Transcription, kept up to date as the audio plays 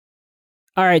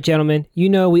All right, gentlemen, you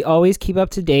know we always keep up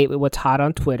to date with what's hot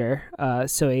on Twitter.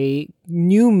 So a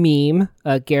new meme,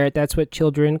 Garrett, that's what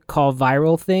children call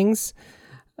viral things,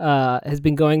 has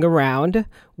been going around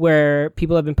where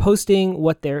people have been posting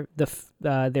what their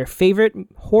favorite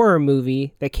horror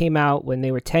movie that came out when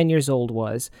they were 10 years old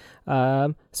was. So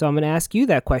I'm going to ask you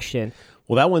that question.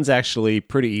 Well, that one's actually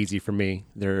pretty easy for me.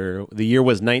 The year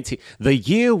was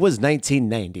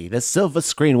 1990. The silver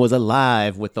screen was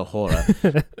alive with the horror.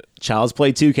 Child's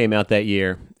Play 2 came out that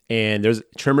year, and there's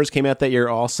Tremors came out that year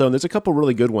also, and there's a couple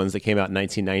really good ones that came out in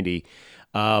 1990.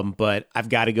 But I've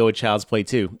got to go with Child's Play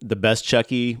 2. The best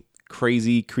Chucky,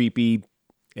 crazy, creepy.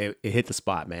 It hit the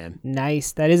spot, man.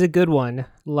 Nice. That is a good one.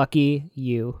 Lucky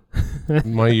you.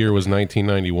 My year was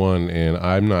 1991, and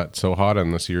I'm not so hot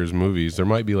on this year's movies. There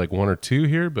might be like one or two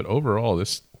here, but overall,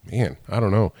 I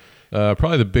don't know.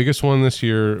 Probably the biggest one this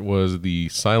year was the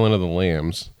Silent of the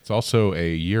Lambs. It's also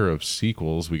a year of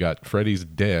sequels. We got Freddy's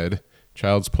Dead,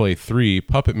 Child's Play 3,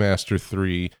 Puppet Master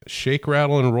 3, Shake,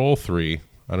 Rattle, and Roll 3.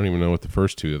 I don't even know what the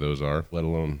first two of those are, let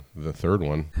alone the third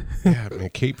one. Yeah,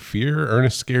 man, Cape Fear,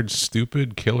 Ernest Scared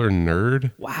Stupid, Killer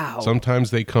Nerd. Wow.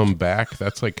 Sometimes they come back.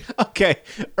 That's like... Okay,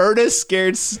 Ernest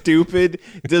Scared Stupid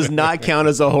does not count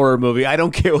as a horror movie. I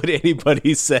don't care what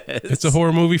anybody says. It's a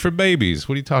horror movie for babies.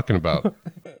 What are you talking about?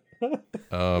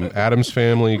 Addams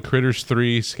Family, Critters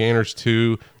 3, Scanners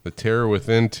 2, The Terror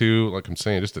Within 2. Like I'm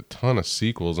saying, just a ton of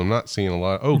sequels. I'm not seeing a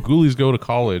lot. Oh, Ghoulies Go to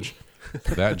College.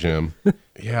 That gem.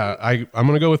 Yeah, I'm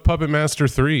going to go with Puppet Master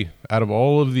 3. Out of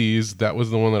all of these, that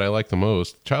was the one that I liked the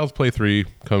most. Child's Play 3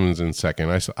 comes in second.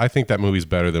 I think that movie's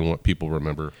better than what people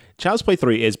remember. Child's Play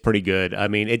 3 is pretty good. I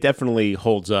mean, it definitely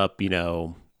holds up,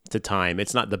 to time.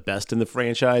 It's not the best in the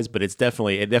franchise, but it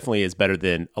definitely is better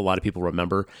than a lot of people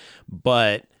remember.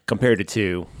 But compared to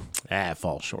 2, it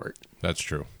falls short. That's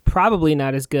true. Probably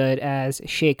not as good as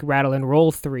Shake, Rattle, and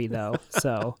Roll 3, though.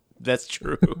 So That's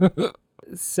true.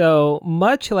 So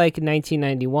much like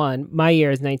 1991, my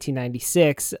year is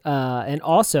 1996, and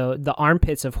also the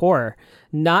armpits of horror.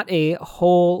 Not a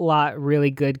whole lot really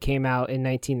good came out in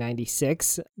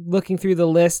 1996. Looking through the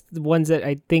list, the ones that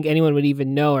I think anyone would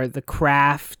even know are The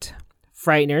Craft,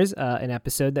 Frighteners, an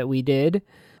episode that we did.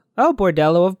 Oh,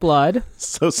 Bordello of Blood.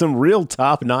 So some real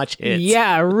top-notch hits.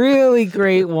 Yeah, really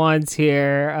great ones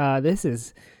here. This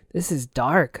is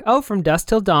dark. Oh, From Dusk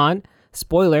Till Dawn.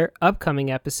 Spoiler, upcoming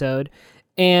episode.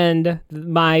 And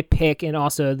my pick, and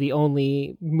also the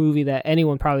only movie that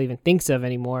anyone probably even thinks of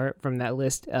anymore from that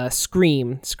list,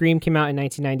 Scream. Scream came out in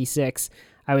 1996.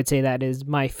 I would say that is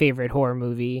my favorite horror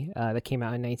movie that came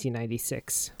out in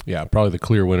 1996. Yeah, probably the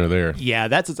clear winner there. Yeah,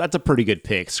 that's a pretty good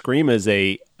pick. Scream is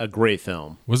a great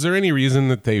film. Was there any reason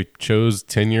that they chose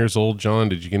 10 years old, John?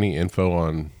 Did you get any info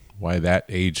on why that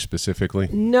age specifically?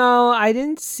 No, I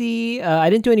didn't see,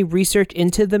 I didn't do any research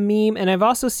into the meme, and I've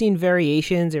also seen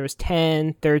variations. There was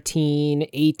 10, 13,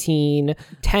 18.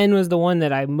 10 was the one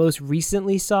that I most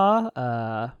recently saw,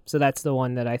 so that's the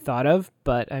one that I thought of,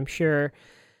 but I'm sure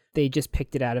they just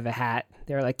picked it out of a hat.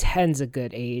 They're like, 10's a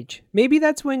good age. Maybe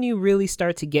that's when you really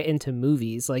start to get into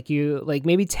movies. Like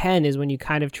maybe 10 is when you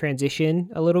kind of transition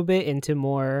a little bit into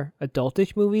more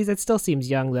adultish movies. That still seems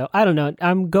young though. I don't know.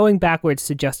 I'm going backwards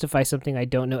to justify something I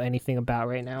don't know anything about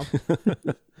right now.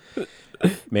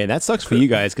 Man, that sucks for you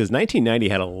guys because 1990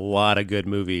 had a lot of good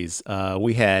movies.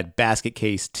 We had Basket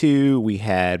Case 2. We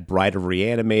had Bride of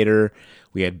Reanimator.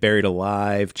 We had Buried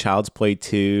Alive, Child's Play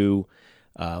 2.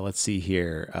 Let's see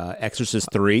here. Exorcist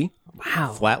 3.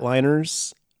 Wow.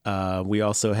 Flatliners. We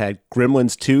also had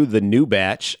Gremlins 2, The New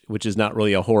Batch, which is not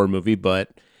really a horror movie, but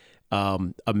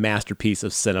a masterpiece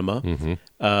of cinema.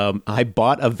 Mm-hmm. I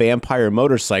Bought a Vampire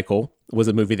Motorcycle was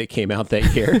a movie that came out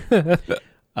that year.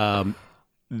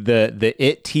 The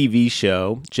It TV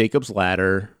show, Jacob's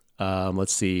Ladder.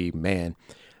 Let's see, man.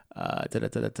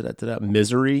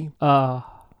 Misery. Night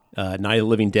of the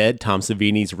Living Dead, Tom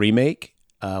Savini's remake.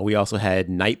 We also had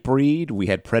Nightbreed. We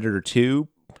had Predator 2,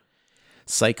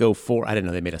 Psycho 4. I didn't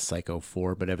know they made a Psycho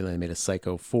 4, but evidently they made a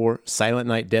Psycho 4. Silent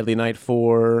Night, Deadly Night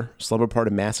 4, Slumber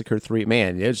Party Massacre 3.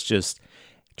 Man, it's just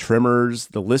Tremors.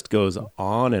 The list goes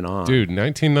on and on. Dude,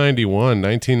 1991,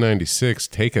 1996,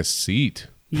 take a seat.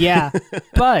 Yeah,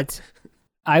 but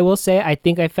I will say I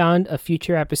think I found a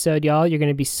future episode, y'all. You're going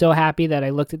to be so happy that I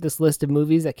looked at this list of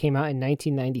movies that came out in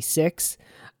 1996.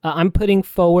 I'm putting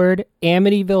forward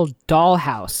Amityville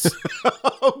Dollhouse.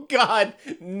 Oh, God,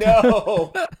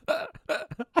 no.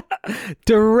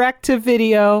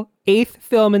 Direct-to-video, 8th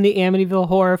film in the Amityville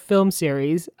horror film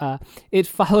series. It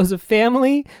follows a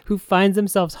family who finds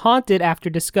themselves haunted after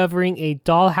discovering a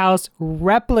dollhouse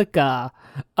replica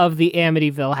of the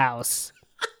Amityville house.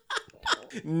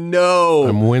 No.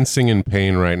 I'm wincing in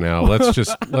pain right now.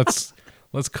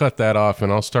 Let's cut that off,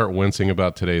 and I'll start wincing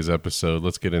about today's episode.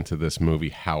 Let's get into this movie,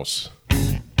 House.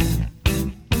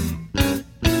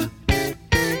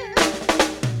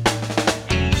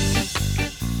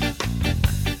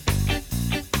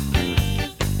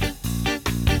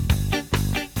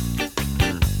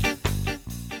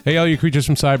 Hey, all you creatures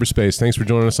from cyberspace. Thanks for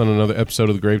joining us on another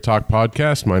episode of the GraveTalk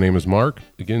podcast. My name is Mark.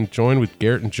 Again, joined with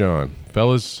Garrett and John.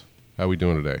 Fellas, how we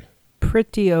doing today?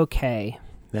 Pretty okay.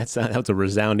 That was a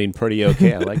resounding pretty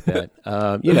okay. I like that.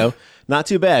 Not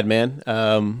too bad, man.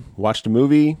 Watched a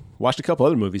movie, watched a couple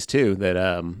other movies too that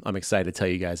I'm excited to tell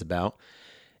you guys about.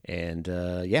 And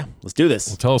let's do this.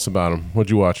 Well, tell us about them.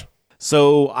 What'd you watch?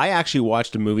 So I actually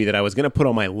watched a movie that I was going to put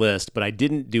on my list, but I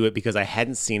didn't do it because I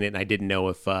hadn't seen it and I didn't know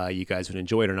if you guys would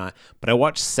enjoy it or not. But I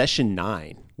watched Session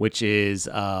 9, which is,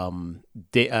 what's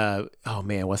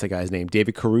that guy's name?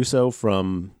 David Caruso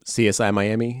from CSI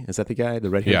Miami. Is that the guy? The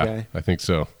red-haired guy? Yeah, I think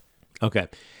so. Okay.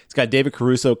 It's got David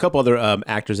Caruso, a couple other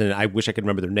actors in it. I wish I could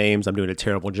remember their names. I'm doing a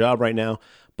terrible job right now.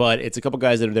 But it's a couple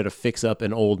guys that are there to fix up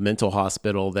an old mental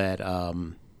hospital that, I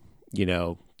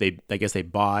guess they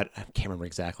bought. I can't remember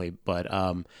exactly, but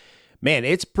man,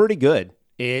 it's pretty good.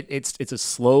 It's a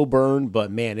slow burn,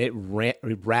 but man, it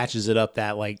ratchets it up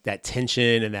that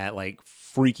tension and that like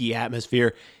freaky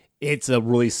atmosphere. It's a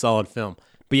really solid film.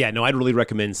 But yeah, no, I'd really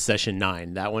recommend Session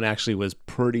 9. That one actually was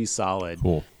pretty solid.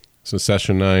 Cool. So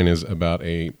Session 9 is about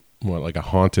a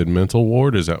haunted mental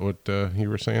ward? Is that what you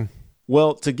were saying?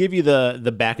 Well, to give you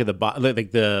the back of the box,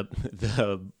 like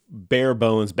the bare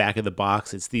bones back of the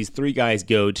box, it's these three guys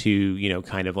go to,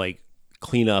 kind of like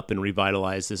clean up and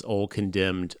revitalize this old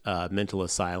condemned mental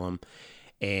asylum,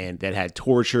 and that had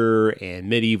torture and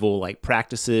medieval like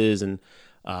practices and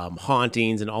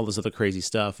hauntings and all this other crazy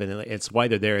stuff. And it's why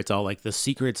they're there. It's all like the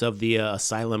secrets of the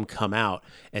asylum come out,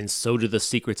 and so do the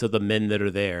secrets of the men that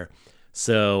are there.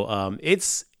 So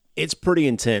it's pretty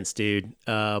intense, dude.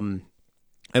 I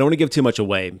don't want to give too much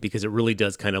away because it really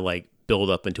does kind of like build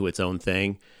up into its own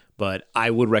thing. But I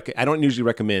don't usually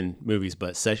recommend movies,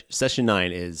 but Session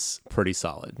 9 is pretty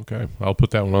solid. Okay, I'll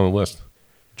put that one on the list.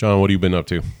 John, what have you been up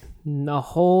to? A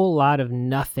whole lot of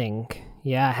nothing.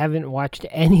 Yeah, I haven't watched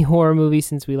any horror movies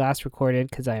since we last recorded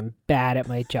because I'm bad at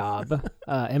my job.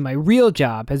 And my real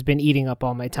job has been eating up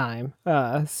all my time.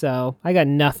 So I got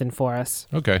nothing for us.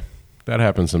 Okay, that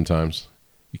happens sometimes.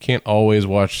 You can't always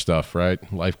watch stuff,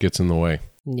 right? Life gets in the way.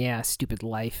 Yeah, stupid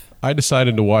life. I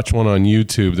decided to watch one on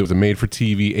YouTube that was a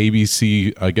made-for-TV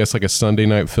ABC, I guess like a Sunday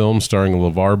night film starring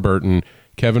LeVar Burton,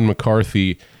 Kevin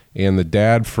McCarthy, and the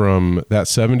dad from That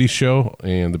 70s Show,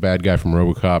 and the bad guy from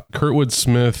RoboCop, Kurtwood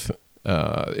Smith.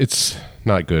 It's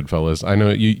not good, fellas. I know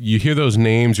you hear those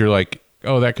names, you're like,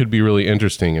 oh, that could be really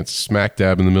interesting. It's smack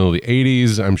dab in the middle of the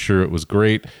 80s. I'm sure it was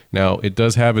great. Now, it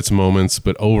does have its moments,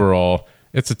 but overall,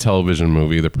 it's a television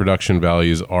movie. The production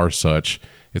values are such.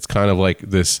 It's kind of like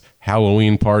this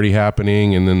Halloween party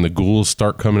happening, and then the ghouls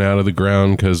start coming out of the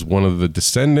ground because one of the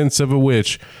descendants of a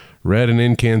witch read an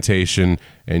incantation,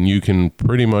 and you can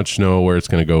pretty much know where it's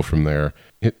going to go from there.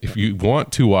 If you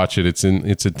want to watch it, its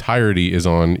entirety is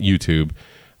on YouTube.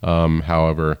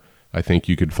 However, I think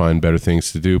you could find better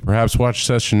things to do. Perhaps watch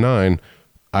Session 9.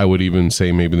 I would even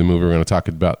say maybe the movie we're going to talk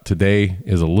about today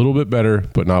is a little bit better,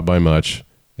 but not by much,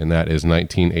 and that is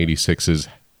 1986's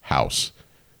House.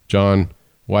 John,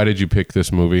 why did you pick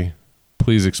this movie?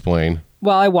 Please explain.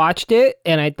 Well, I watched it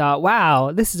and I thought,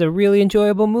 wow, this is a really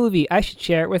enjoyable movie. I should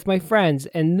share it with my friends.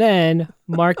 And then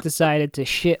Mark decided to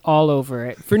shit all over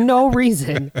it for no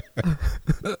reason.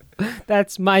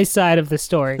 That's my side of the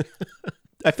story.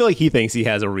 I feel like he thinks he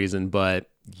has a reason, but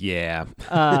yeah.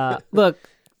 Look,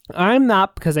 I'm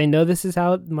not, because I know this is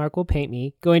how Mark will paint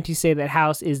me, going to say that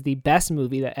House is the best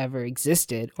movie that ever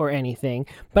existed or anything,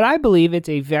 but I believe it's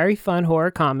a very fun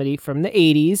horror comedy from the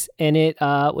 80s, and it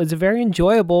was a very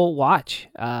enjoyable watch.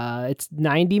 It's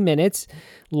 90 minutes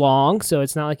long, so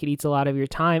it's not like it eats a lot of your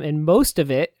time, and most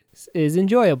of it is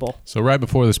enjoyable. So right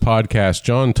before this podcast,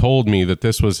 John told me that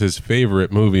this was his favorite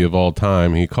movie of all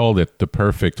time. He called it the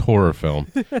perfect horror film.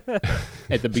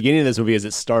 At the beginning of this movie, as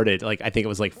it started, I think it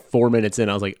was 4 minutes in,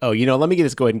 I was like, oh, let me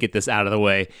just go ahead and get this out of the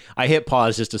way. I hit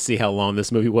pause just to see how long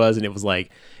this movie was, and it was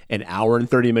an hour and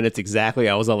 30 minutes exactly.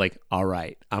 I was all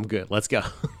right, I'm good. Let's go.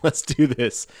 Let's do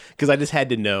this. Because I just had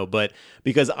to know. But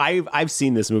because I've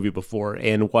seen this movie before,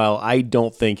 and while I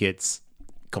don't think it's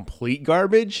complete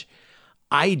garbage,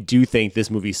 I do think this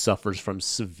movie suffers from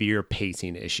severe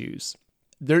pacing issues.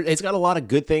 It's got a lot of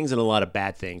good things and a lot of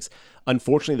bad things.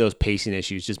 Unfortunately, those pacing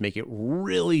issues just make it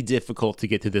really difficult to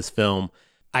get to this film.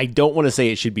 I don't want to say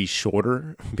it should be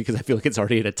shorter because I feel like it's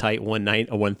already at a tight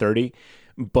 130,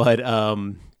 But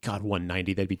God,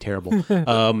 190, that'd be terrible.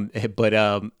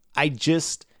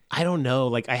 I don't know.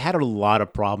 Like, I had a lot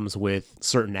of problems with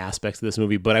certain aspects of this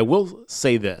movie, but I will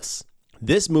say this.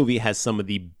 This movie has some of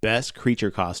the best creature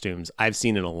costumes I've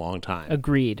seen in a long time.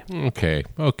 Agreed. Okay.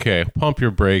 Pump your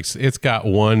brakes. It's got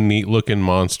one neat-looking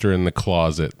monster in the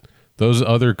closet. Those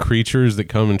other creatures that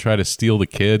come and try to steal the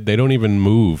kid, they don't even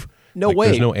move. No way.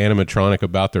 There's no animatronic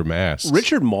about their masks.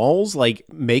 Richard Mall's like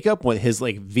makeup with his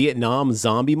like Vietnam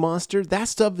zombie monster, that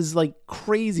stuff is like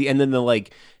crazy. And then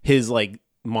his like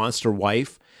monster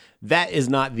wife, that is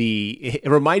not it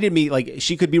reminded me like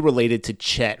she could be related to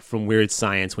Chet from Weird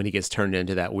Science when he gets turned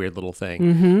into that weird little thing.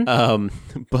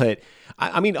 Mm-hmm. But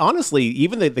I mean, honestly,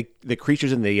 even the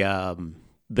creatures in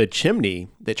the chimney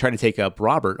that try to take up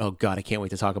Robert. Oh God, I can't wait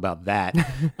to talk about that.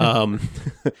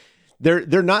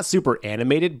 They're not super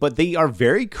animated, but they are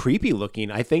very creepy looking.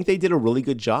 I think they did a really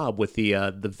good job with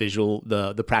the visual,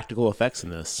 the practical effects in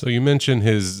this. So you mentioned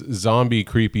his zombie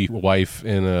creepy wife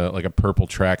in a purple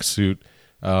tracksuit.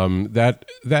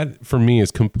 That for me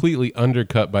is completely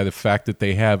undercut by the fact that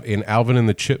they have an Alvin and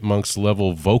the Chipmunks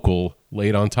level vocal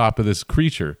laid on top of this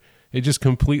creature. It just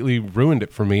completely ruined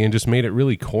it for me and just made it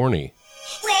really corny.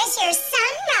 Where's your son,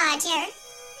 Roger?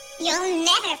 You'll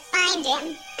never find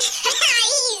him. He's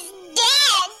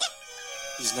dead.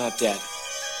 He's not dead.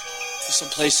 He's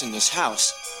someplace in this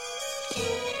house.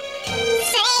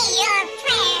 Say your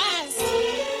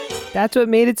prayers. That's what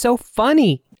made it so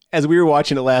funny. As we were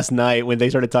watching it last night, when they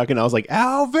started talking, I was like,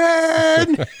 Alvin!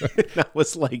 I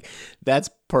was like, that's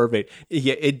perfect.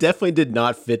 Yeah, it definitely did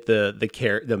not fit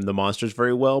the monsters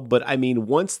very well. But I mean,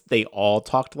 once they all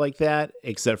talked like that,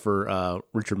 except for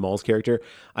Richard Mall's character,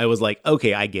 I was like,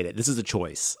 okay, I get it. This is a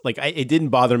choice. Like, it didn't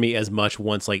bother me as much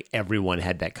once like everyone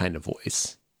had that kind of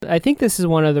voice. I think this is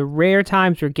one of the rare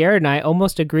times where Garrett and I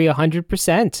almost agree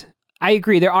 100%. I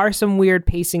agree. There are some weird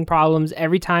pacing problems.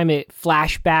 Every time it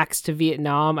flashbacks to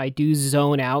Vietnam, I do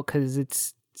zone out because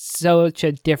it's such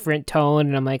a different tone.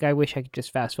 And I'm like, I wish I could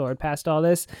just fast forward past all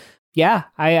this. Yeah,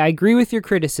 I agree with your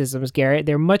criticisms, Garrett.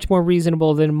 They're much more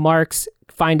reasonable than Mark's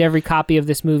find every copy of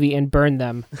this movie and burn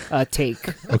them take.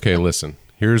 Okay, listen.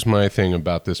 Here's my thing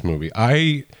about this movie.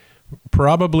 I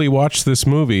probably watched this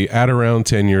movie at around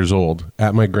 10 years old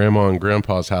at my grandma and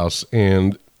grandpa's house,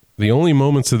 and the only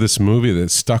moments of this movie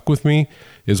that stuck with me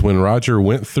is when Roger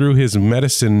went through his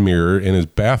medicine mirror in his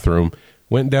bathroom,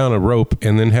 went down a rope,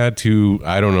 and then had to,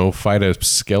 fight a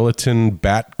skeleton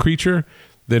bat creature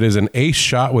that is an ace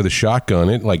shot with a shotgun.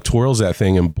 It like twirls that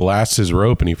thing and blasts his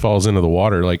rope and he falls into the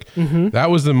water. Like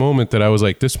that was the moment that I was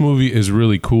like, this movie is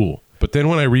really cool. But then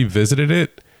when I revisited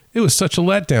it, it was such a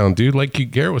letdown, dude. Like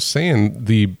Garrett was saying,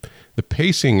 the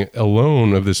pacing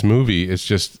alone of this movie is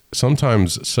just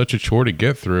sometimes such a chore to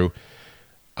get through.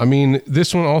 I mean,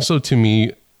 this one also to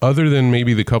me, other than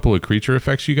maybe the couple of creature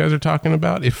effects you guys are talking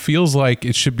about, it feels like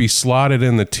it should be slotted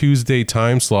in the Tuesday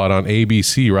time slot on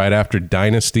ABC right after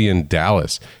Dynasty and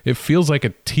Dallas. It feels like a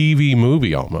TV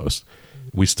movie almost.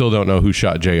 We still don't know who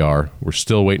shot JR. We're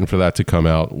still waiting for that to come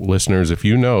out. Listeners, if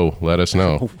you know, let us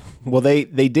know. Well, they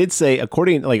did say,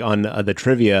 according on the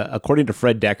trivia, according to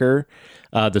Fred Decker,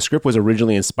 the script was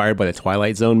originally inspired by the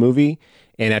Twilight Zone movie.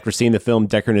 And after seeing the film,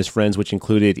 Decker and his friends, which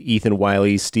included Ethan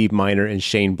Wiley, Steve Miner, and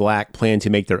Shane Black, planned to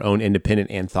make their own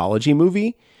independent anthology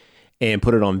movie and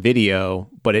put it on video,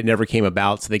 but it never came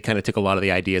about. So they kind of took a lot of the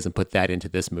ideas and put that into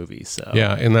this movie. So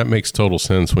yeah, and that makes total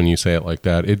sense when you say it like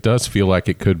that. It does feel like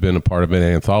it could have been a part of an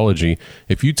anthology.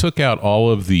 If you took out all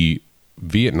of the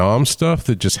Vietnam stuff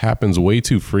that just happens way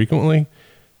too frequently,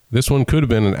 this one could have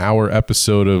been an hour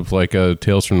episode of like a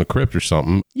Tales from the Crypt or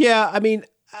something. Yeah, I mean,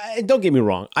 don't get me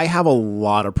wrong. I have a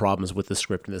lot of problems with the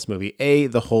script in this movie.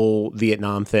 The whole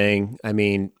Vietnam thing, I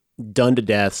mean, done to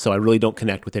death, so I really don't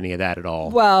connect with any of that at all.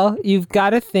 Well, you've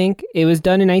got to think it was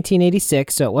done in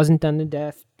 1986, so it wasn't done to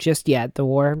death just yet. The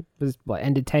war was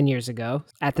ended 10 years ago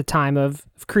at the time of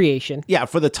creation. Yeah,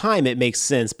 for the time it makes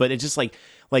sense, but it's just like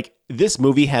this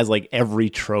movie has like every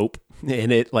trope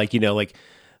in it, like, like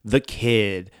the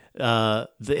kid, the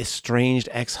estranged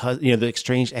ex-husband, the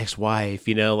estranged ex-wife,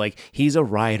 like he's a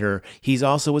writer. He's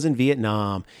also was in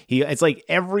Vietnam. It's like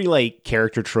every like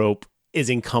character trope is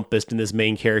encompassed in this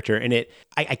main character. And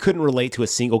I couldn't relate to a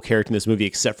single character in this movie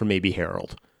except for maybe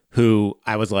Harold, who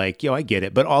I was like, I get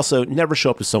it. But also never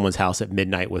show up to someone's house at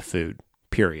midnight with food,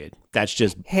 period. That's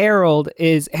just... Harold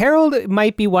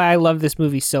might be why I love this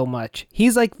movie so much.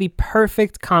 He's like the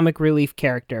perfect comic relief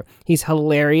character. He's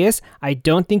hilarious. I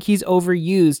don't think he's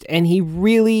overused, and he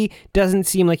really doesn't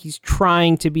seem like he's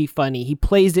trying to be funny. He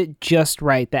plays it just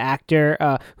right. The actor,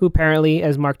 who apparently,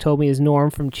 as Mark told me, is Norm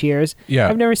from Cheers. Yeah.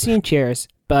 I've never seen Cheers,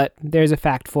 but there's a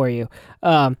fact for you.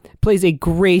 Does a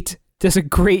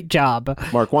great job.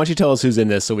 Mark, why don't you tell us who's in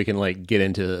this so we can get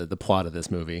into the plot of this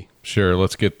movie? Sure,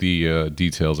 let's get the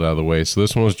details out of the way. So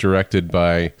this one was directed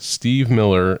by Steve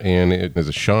Miller, and it is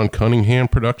a Sean Cunningham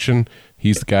production.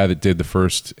 He's the guy that did the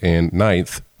first and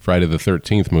ninth Friday the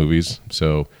 13th movies.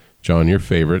 So, John, your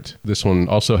favorite. This one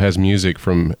also has music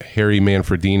from Harry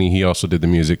Manfredini. He also did the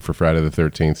music for Friday the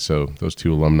 13th. So those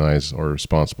two alumni are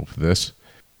responsible for this.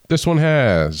 This one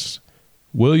has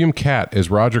William Catt as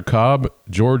Roger Cobb,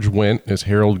 George Wendt as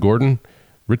Harold Gordon,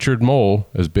 Richard Mole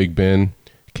as Big Ben,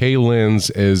 Kay Lenz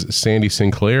as Sandy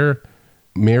Sinclair,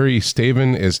 Mary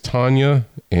Staven as Tanya,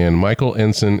 and Michael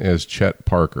Ensign as Chet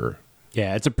Parker.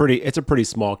 Yeah, it's a pretty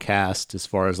small cast as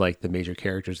far as the major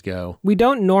characters go. We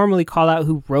don't normally call out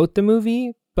who wrote the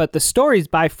movie, but the story's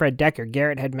by Fred Decker.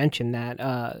 Garrett had mentioned that.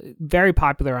 Very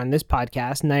popular on this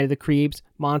podcast. Night of the Creeps,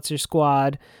 Monster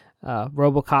Squad,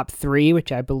 RoboCop 3,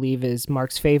 which I believe is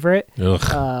Mark's favorite.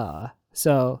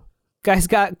 So guy's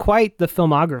got quite the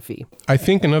filmography. I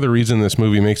think another reason this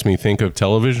movie makes me think of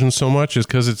television so much is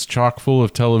because it's chock full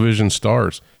of television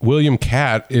stars. William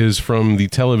Catt is from the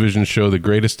television show The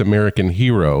Greatest American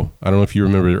Hero. I don't know if you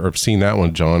remember or have seen that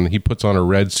one, John. He puts on a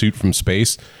red suit from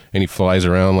space and he flies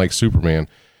around like Superman.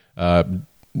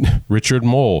 Richard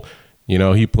Mole,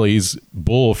 he plays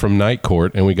Bull from Night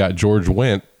Court, and we got George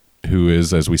Wendt, who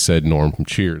is, as we said, Norm from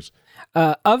Cheers.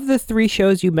 Of the three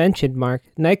shows you mentioned, Mark,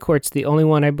 Night Court's the only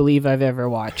one I believe I've ever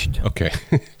watched. Okay.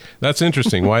 That's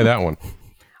interesting. Why that one?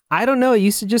 I don't know. It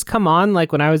used to just come on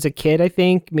when I was a kid, I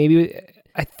think.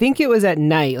 I think it was at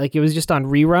night. It was just on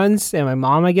reruns, and my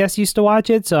mom, I guess, used to watch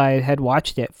it, so I had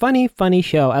watched it. Funny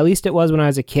show. At least it was when I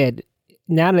was a kid.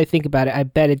 Now that I think about it, I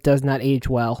bet it does not age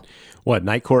well. What,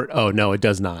 Night Court? Oh, no, it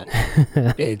does not.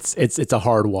 It's a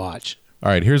hard watch. All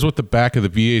right, here's what the back of the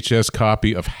VHS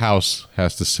copy of House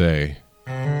has to say.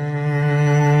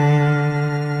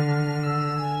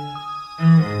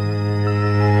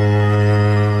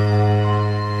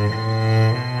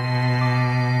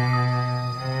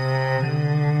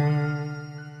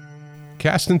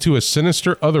 Cast into a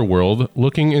sinister otherworld,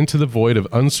 looking into the void of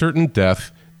uncertain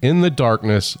death, in the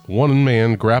darkness, one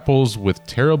man grapples with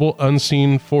terrible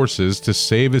unseen forces to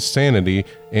save his sanity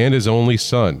and his only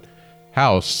son.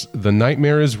 House, the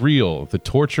nightmare is real, the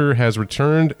torture has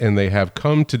returned, and they have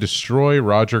come to destroy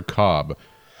Roger Cobb.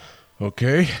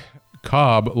 Okay.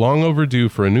 Cobb, long overdue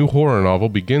for a new horror novel,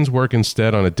 begins work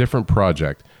instead on a different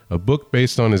project, a book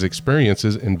based on his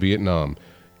experiences in Vietnam.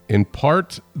 In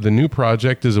part, the new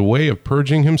project is a way of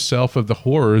purging himself of the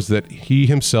horrors that he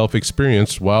himself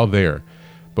experienced while there.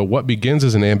 But what begins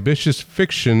as an ambitious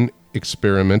fiction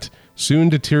experiment soon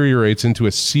deteriorates into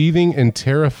a seething and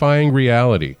terrifying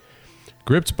reality.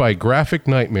 Gripped by graphic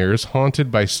nightmares, haunted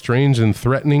by strange and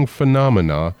threatening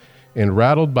phenomena, and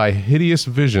rattled by hideous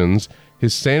visions,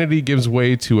 his sanity gives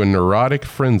way to a neurotic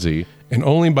frenzy, and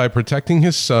only by protecting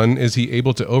his son is he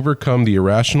able to overcome the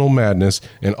irrational madness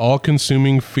and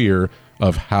all-consuming fear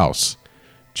of House.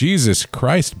 Jesus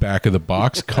Christ, back of the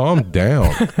box, calm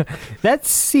down. That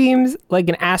seems like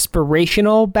an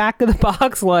aspirational back of the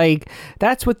box.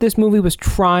 That's what this movie was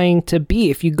trying to be.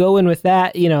 If you go in with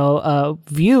that,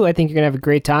 view, I think you're going to have a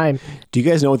great time. Do you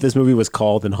guys know what this movie was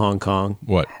called in Hong Kong?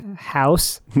 What?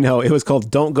 House? No, it was called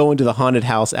Don't Go Into the Haunted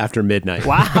House After Midnight.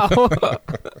 Wow.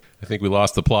 I think we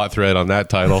lost the plot thread on that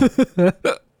title.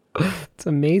 It's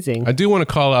amazing. I do want to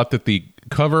call out that the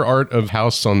cover art of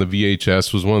House on the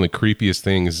VHS was one of the creepiest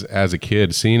things as a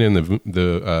kid. Seeing in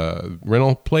the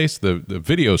rental place, the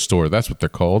video store, that's what they're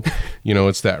called.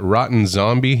 It's that rotten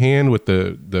zombie hand with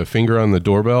the finger on the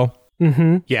doorbell.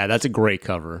 Mm-hmm. Yeah, that's a great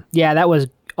cover. Yeah, that was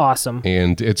awesome.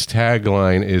 And its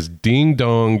tagline is "Ding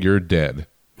dong, you're dead."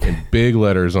 In big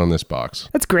letters on this box.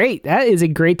 That's great. That is a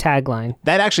great tagline.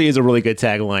 That actually is a really good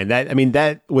tagline.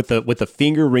 That with the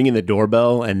finger ringing the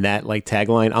doorbell and that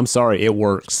tagline, I'm sorry, it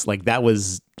works. That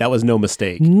was no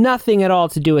mistake. Nothing at all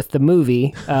to do with the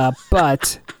movie,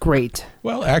 but great.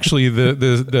 Well, actually,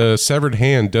 the severed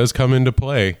hand does come into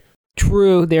play.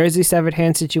 True, there is a severed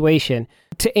hand situation.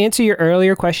 To answer your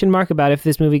earlier question, Mark, about if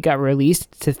this movie got released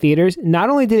to theaters, not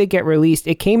only did it get released,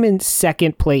 it came in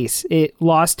second place. It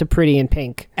lost to Pretty in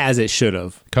Pink. As it should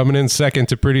have. Coming in second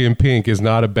to Pretty in Pink is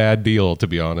not a bad deal, to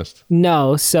be honest.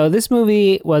 No, so this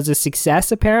movie was a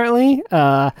success, apparently.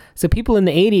 So people in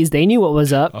the 80s, they knew what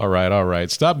was up. All right.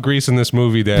 Stop greasing this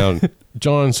movie down.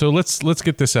 John, so let's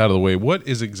get this out of the way. What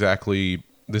is exactly...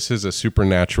 This is a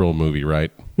supernatural movie, right?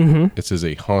 Mm-hmm. This is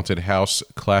a haunted house,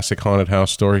 classic haunted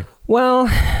house story. Well,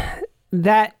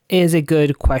 that is a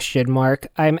good question, Mark.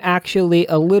 I'm actually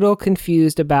a little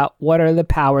confused about what are the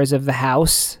powers of the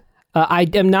house. I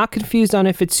am not confused on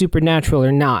if it's supernatural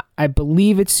or not. I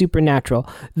believe it's supernatural.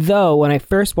 Though, when I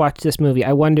first watched this movie,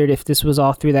 I wondered if this was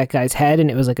all through that guy's head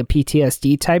and it was like a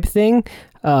PTSD type thing,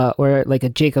 or like a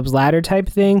Jacob's Ladder type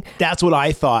thing. That's what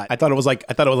I thought. I thought it was like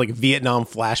Vietnam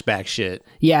flashback shit.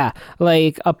 Yeah,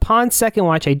 like upon second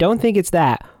watch, I don't think it's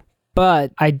that.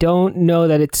 But I don't know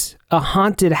that it's a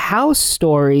haunted house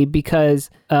story because,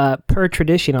 per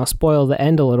tradition, I'll spoil the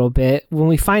end a little bit. When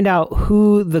we find out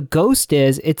who the ghost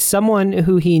is, it's someone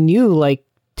who he knew like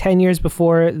 10 years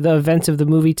before the events of the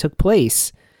movie took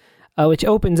place, which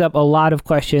opens up a lot of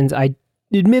questions I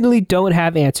admittedly don't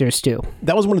have answers to.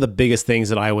 That was one of the biggest things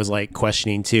that I was like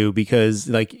questioning too, because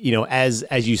like, you know, as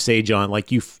you say, John,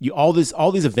 like you all these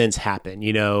events happen,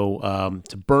 you know,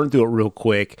 to burn through it real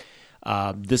quick.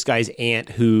 This guy's aunt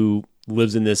who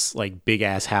lives in this like big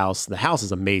ass house. The house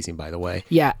is amazing, by the way.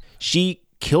 Yeah. She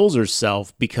kills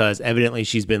herself because evidently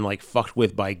she's been like fucked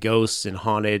with by ghosts and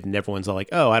haunted, and everyone's all like,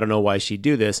 oh, I don't know why she'd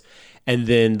do this. And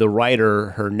then the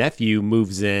writer, her nephew,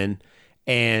 moves in,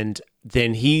 and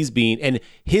then and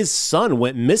his son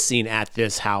went missing at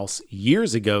this house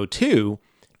years ago too,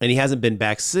 and he hasn't been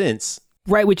back since.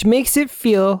 Right, which makes it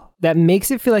feel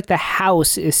like the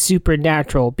house is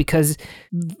supernatural because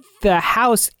the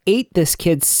house ate this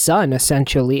kid's son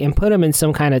essentially and put him in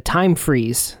some kind of time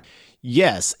freeze.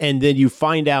 Yes, and then you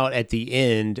find out at the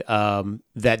end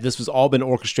that this was all been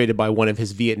orchestrated by one of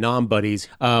his Vietnam buddies.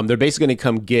 They're basically going to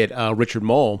come get Richard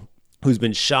Mole, who's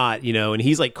been shot, you know, and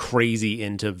he's like crazy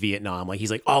into Vietnam. Like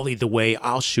he's like, I'll lead the way,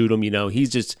 I'll shoot him, you know.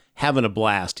 He's just having a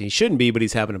blast. He shouldn't be, but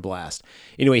he's having a blast.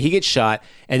 Anyway, he gets shot,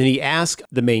 and then he asks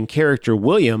the main character,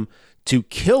 William, to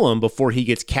kill him before he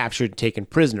gets captured and taken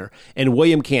prisoner. And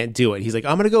William can't do it. He's like,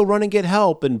 I'm going to go run and get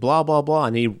help and blah, blah, blah.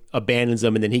 And he abandons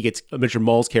him. And then Richard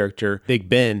Mole's character, Big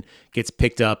Ben, gets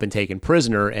picked up and taken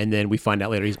prisoner. And then we find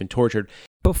out later he's been tortured.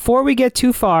 Before we get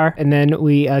too far, and then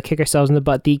we kick ourselves in the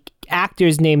butt, the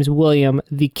actor's name is William.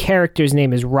 The character's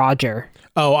name is Roger.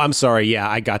 Oh, I'm sorry. Yeah,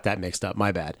 I got that mixed up.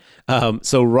 My bad.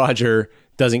 So Roger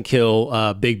doesn't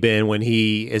kill Big Ben when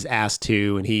he is asked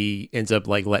to, and he ends up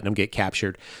like letting him get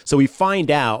captured. So we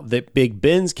find out that Big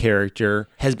Ben's character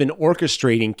has been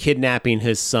orchestrating kidnapping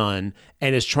his son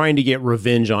and is trying to get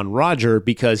revenge on Roger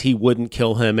because he wouldn't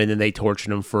kill him, and then they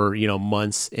tortured him for, you know,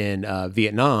 months in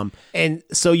Vietnam. And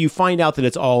so you find out that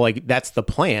it's all like that's the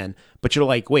plan, but you're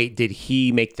like, wait, did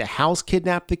he make the house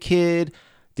kidnap the kid?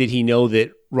 Did he know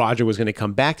that Roger was going to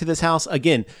come back to this house?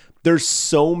 Again, there's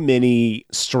so many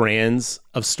strands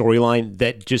of storyline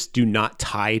that just do not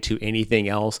tie to anything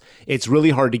else. It's really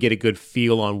hard to get a good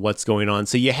feel on what's going on.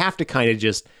 So you have to kind of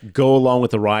just go along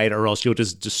with the ride, or else you'll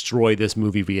just destroy this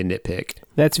movie via nitpick.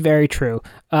 That's very true.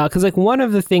 Because like one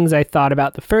of the things I thought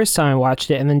about the first time I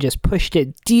watched it and then just pushed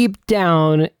it deep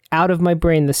down out of my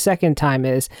brain the second time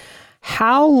is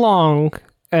how long...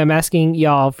 I'm asking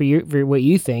y'all for what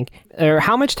you think, or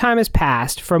how much time has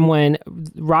passed from when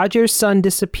Roger's son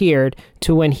disappeared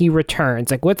to when he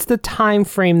returns? Like, what's the time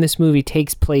frame this movie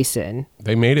takes place in?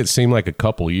 They made it seem like a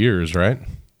couple years, right?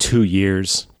 2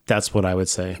 years. That's what I would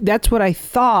say. That's what I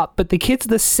thought, but the kid's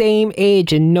the same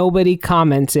age and nobody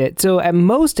comments it. So at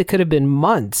most, it could have been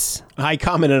months. I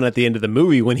commented on at the end of the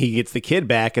movie when he gets the kid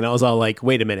back, and I was all like,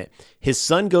 wait a minute. His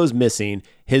son goes missing.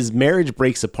 His marriage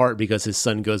breaks apart because his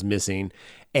son goes missing.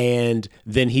 And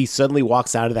then he suddenly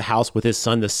walks out of the house with his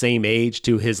son the same age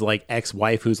to his like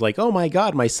ex-wife who's like, oh my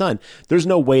God, my son. There's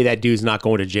no way that dude's not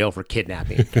going to jail for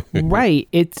kidnapping. Right.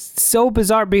 It's so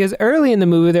bizarre because early in the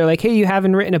movie, they're like, hey, you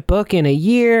haven't written a book in a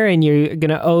year and you're going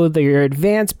to owe your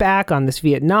advance back on this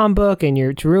Vietnam book and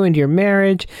it's ruined your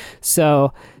marriage.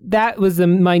 So that was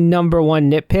my number one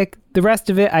nitpick. The rest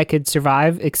of it I could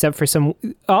survive, except for some...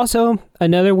 Also,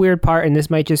 another weird part, and this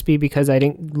might just be because I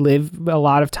didn't live a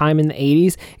lot of time in the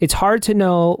 80s, it's hard to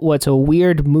know what's a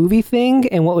weird movie thing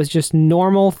and what was just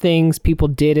normal things people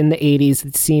did in the 80s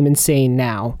that seem insane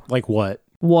now. Like what?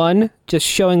 One, just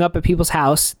showing up at people's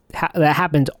house. That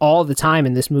happens all the time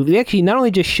in this movie. They actually not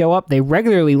only just show up, they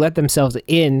regularly let themselves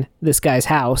in this guy's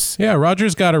house. Yeah,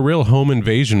 Roger's got a real home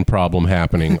invasion problem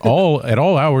happening at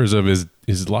all hours of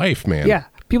his life, man. Yeah.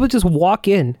 People just walk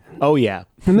in. Oh, yeah.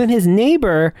 And then his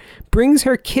neighbor brings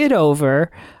her kid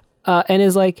over and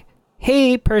is like,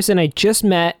 hey, person I just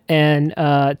met, and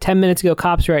 10 minutes ago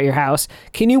cops were at your house.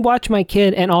 Can you watch my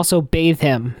kid and also bathe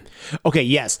him? Okay,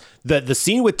 yes. The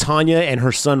scene with Tanya and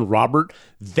her son Robert,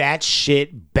 that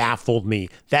shit baffled me.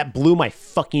 That blew my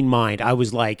fucking mind. I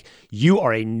was like, you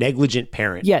are a negligent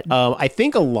parent. Yeah. I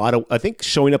think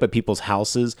showing up at people's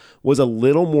houses was a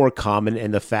little more common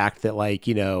in the fact that, like,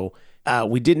 you know,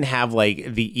 we didn't have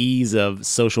like the ease of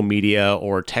social media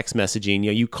or text messaging.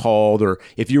 You called, or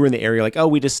if you were in the area, like, oh,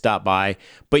 we just stopped by,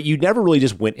 but you never really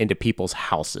just went into people's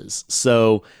houses.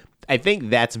 So I think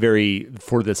that's very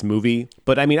for this movie.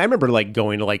 But I mean, I remember like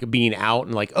going to like being out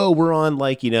and like, oh, we're on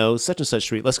like, such and such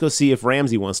street. Let's go see if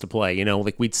Ramsey wants to play.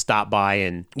 Like we'd stop by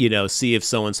and, see if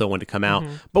so-and-so wanted to come out.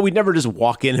 But we'd never just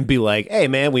walk in and be like, hey,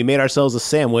 man, we made ourselves a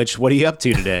sandwich. What are you up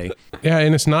to today? Yeah,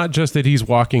 and it's not just that he's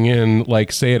walking in,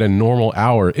 like, say, at a normal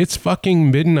hour. It's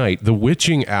fucking midnight, the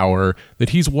witching hour, that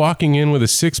he's walking in with a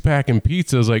six-pack and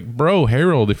pizza. It's like, bro,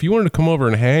 Harold, if you wanted to come over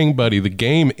and hang, buddy, the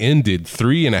game ended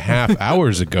 3.5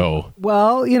 hours ago.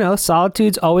 Well,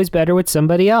 solitude's always better with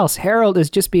somebody else. Harold is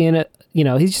just being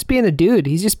he's just being a dude.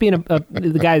 He's just being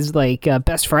the guy's like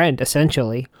best friend,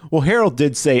 essentially. Well, Harold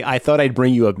did say, I thought I'd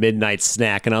bring you a midnight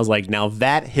snack. And I was like, now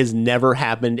that has never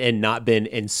happened and not been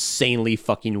insanely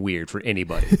fucking weird for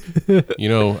anybody.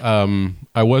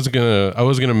 I was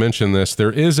gonna mention this.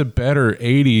 There is a better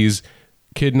 80s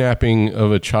kidnapping of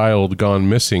a child gone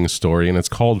missing story, and it's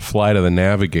called Flight of the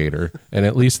Navigator. And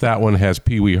at least that one has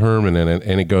Pee Wee Herman in it,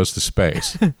 and it goes to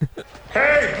space.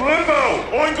 Hey,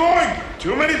 Blimbo! Oink!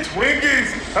 Too many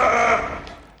Twinkies!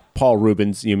 Paul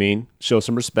Rubens, you mean? Show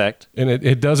some respect. And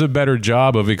it does a better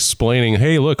job of explaining,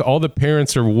 hey, look, all the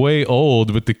parents are way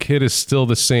old, but the kid is still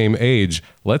the same age.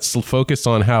 Let's focus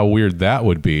on how weird that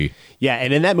would be. Yeah,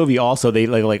 and in that movie also, they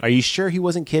like, are you sure he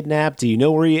wasn't kidnapped? Do you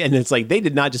know where he... And it's like, they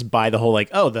did not just buy the whole like,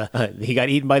 oh, he got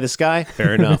eaten by the sky?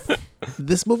 Fair enough.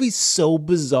 This movie's so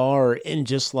bizarre in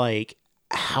just like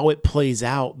how it plays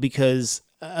out because...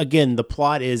 Again, the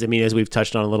plot is, as we've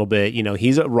touched on a little bit,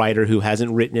 he's a writer who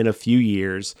hasn't written in a few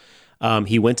years.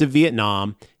 He went to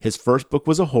Vietnam. His first book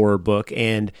was a horror book,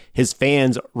 and his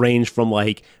fans range from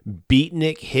like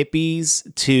beatnik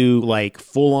hippies to like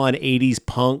full-on 80s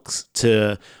punks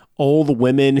to old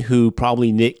women who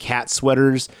probably knit cat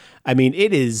sweaters.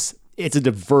 It's a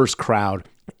diverse crowd,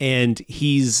 and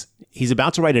he's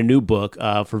about to write a new book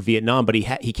for Vietnam, but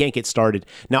he can't get started.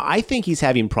 Now, I think he's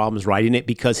having problems writing it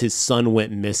because his son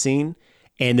went missing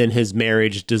and then his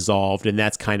marriage dissolved, and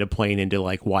that's kind of playing into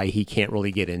like why he can't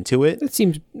really get into it.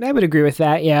 I would agree with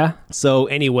that, yeah. So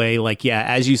anyway, like, yeah,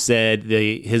 as you said,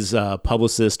 his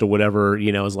publicist or whatever,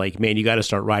 is like, man, you got to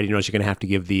start writing or else you're going to have to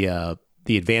give the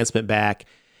advancement back.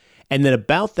 And then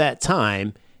about that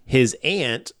time, his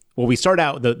aunt... Well, we start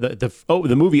out,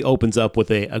 the movie opens up with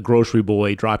a grocery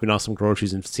boy dropping off some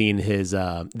groceries and seeing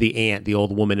the aunt, the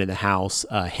old woman in the house,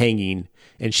 hanging,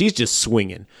 and she's just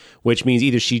swinging, which means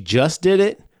either she just did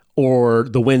it or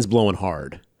the wind's blowing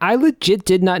hard. I legit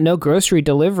did not know grocery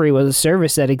delivery was a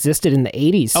service that existed in the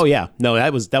 80s. Oh, yeah. No,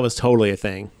 that was totally a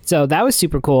thing. So that was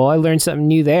super cool. I learned something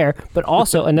new there. But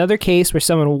also another case where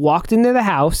someone walked into the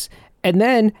house and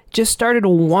then just started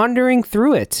wandering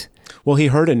through it. Well, he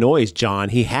heard a noise, John.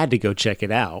 He had to go check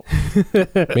it out.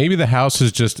 Maybe the house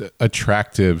is just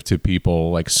attractive to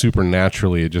people, like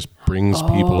supernaturally. It just brings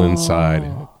people inside.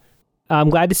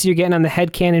 I'm glad to see you're getting on the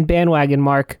headcanon bandwagon,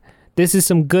 Mark. This is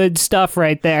some good stuff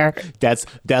right there. That's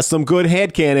some good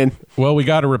headcanon. Well, we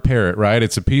got to repair it, right?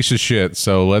 It's a piece of shit,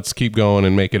 so let's keep going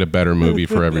and make it a better movie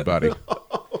for everybody.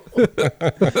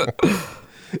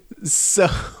 So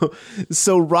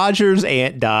Roger's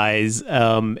aunt dies,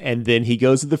 and then he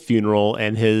goes to the funeral,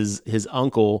 and his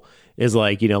uncle is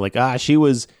like, she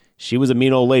was a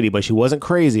mean old lady, but she wasn't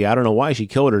crazy. I don't know why she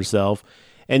killed herself.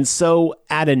 And so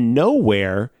out of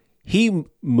nowhere, he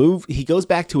goes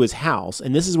back to his house,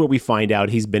 and this is where we find out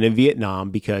he's been in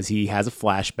Vietnam because he has a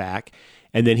flashback,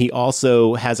 and then he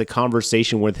also has a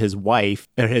conversation with his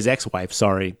ex-wife,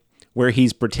 where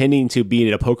he's pretending to be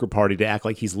at a poker party to act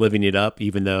like he's living it up,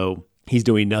 even though he's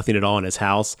doing nothing at all in his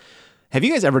house. Have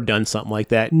you guys ever done something like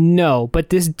that? No, but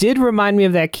this did remind me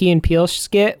of that Key and Peele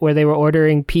skit where they were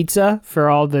ordering pizza for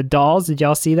all the dolls. Did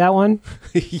y'all see that one?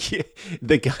 Yeah.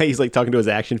 The guy, he's like talking to his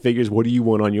action figures. What do you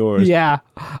want on yours? Yeah.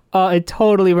 It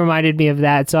totally reminded me of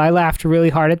that. So I laughed really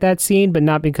hard at that scene, but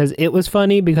not because it was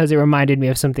funny, because it reminded me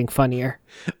of something funnier.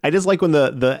 I just like when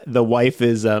the wife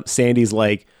is, Sandy's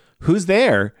like, who's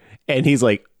there? And he's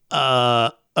like,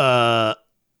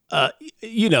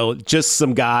 just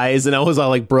some guys. And I was all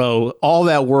like, bro, all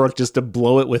that work just to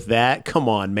blow it with that? Come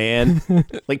on, man.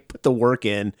 Like, put the work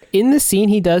in. In the scene,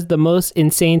 he does the most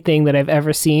insane thing that I've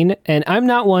ever seen. And I'm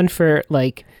not one for,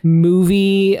 like,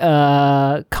 movie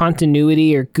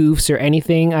continuity or goofs or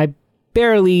anything. I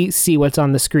barely see what's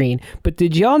on the screen. But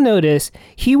did y'all notice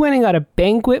he went and got a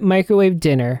banquet microwave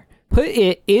dinner put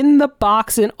it in the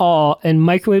box and all and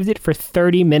microwaved it for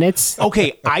 30 minutes.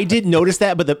 Okay, I did notice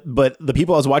that, but the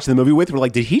people I was watching the movie with were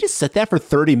like, did he just set that for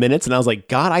 30 minutes? And I was like,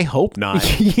 God, I hope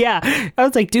not. Yeah. I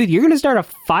was like, dude, you're going to start a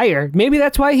fire. Maybe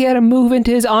that's why he had to move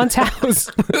into his aunt's house.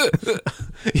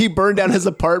 He burned down his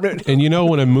apartment. And you know,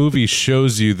 when a movie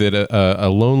shows you that a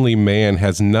lonely man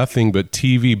has nothing but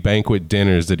TV banquet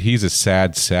dinners, that he's a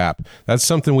sad sap, that's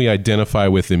something we identify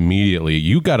with immediately.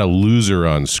 You got a loser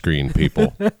on screen,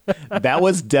 people. That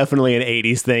was definitely an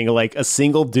 80s thing. Like a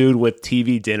single dude with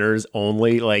TV dinners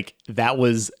only. Like that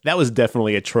was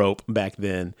definitely a trope back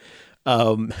then.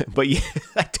 But yeah,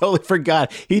 I totally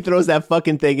forgot. He throws that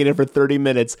fucking thing in it for 30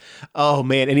 minutes. Oh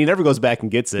man, and he never goes back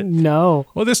and gets it. No.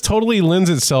 Well, this totally lends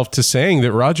itself to saying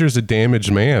that Roger's a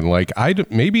damaged man. Like,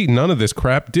 maybe none of this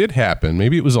crap did happen.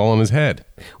 Maybe it was all in his head.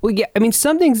 Well, yeah, I mean,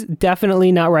 something's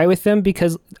definitely not right with him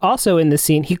because also in the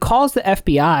scene, he calls the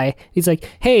FBI. He's like,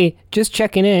 hey, just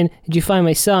checking in. Did you find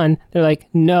my son? They're like,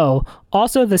 no.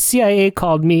 Also, the CIA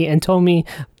called me and told me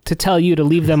to tell you to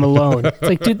leave them alone. It's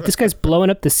like, dude, this guy's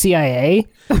blowing up the CIA.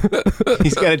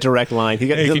 He's got a direct line.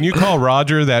 Hey, can you call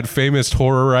Roger, that famous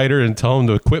horror writer, and tell him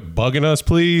to quit bugging us,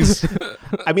 please?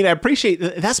 I mean, I appreciate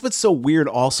that's what's so weird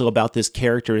also about this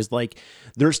character is like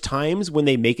there's times when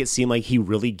they make it seem like he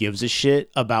really gives a shit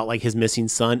about like his missing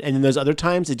son, and then there's other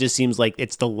times it just seems like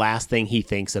it's the last thing he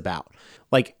thinks about.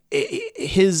 Like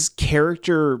his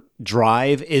character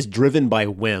drive is driven by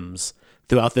whims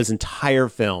throughout this entire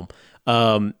film.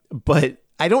 But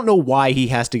I don't know why he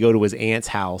has to go to his aunt's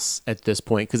house at this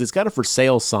point because it's got a for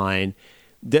sale sign.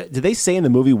 Did they say in the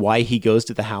movie why he goes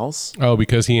to the house? Oh,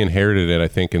 because he inherited it, I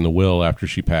think, in the will after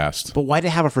she passed. But why did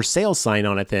it have a for sale sign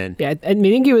on it then? Yeah, I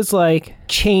think it was like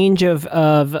change of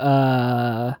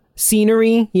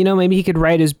scenery. You know, maybe he could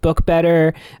write his book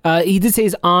better. He did say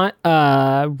his aunt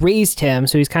raised him,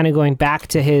 so he's kind of going back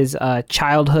to his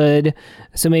childhood.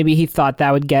 So maybe he thought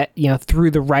that would get,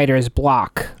 through the writer's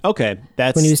block. Okay,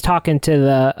 that's when he was talking to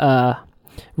the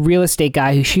real estate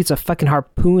guy who shoots a fucking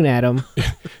harpoon at him.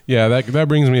 Yeah, that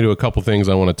brings me to a couple things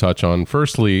I want to touch on.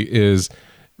 Firstly is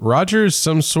Roger's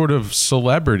some sort of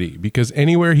celebrity because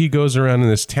anywhere he goes around in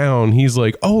this town, he's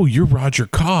like, oh, you're Roger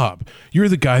Cobb. You're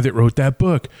the guy that wrote that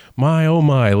book. My, oh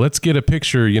my, let's get a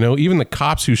picture. Even the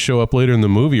cops who show up later in the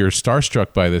movie are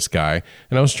starstruck by this guy.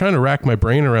 And I was trying to rack my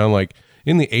brain around, like,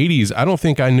 in the 80s, I don't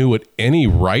think I knew what any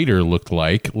writer looked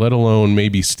like, let alone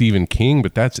maybe Stephen King,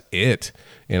 but that's it.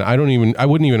 And I wouldn't even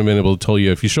have been able to tell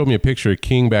you if you showed me a picture of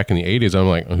King back in the 80s, I'm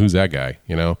like, oh, who's that guy?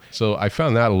 So I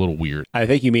found that a little weird. I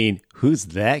think you mean, who's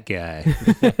that guy?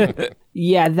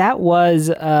 Yeah, that was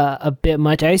a bit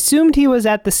much. I assumed he was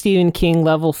at the Stephen King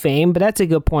level fame, but that's a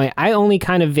good point. I only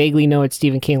kind of vaguely know what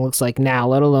Stephen King looks like now,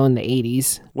 let alone the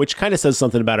 80s. Which kind of says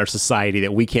something about our society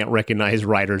that we can't recognize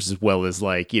writers as well as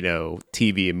like,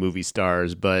 TV and movie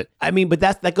stars. But I mean, but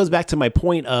that goes back to my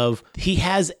point of he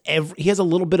has a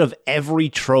little bit of every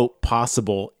trope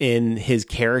possible in his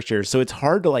character. So it's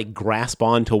hard to like grasp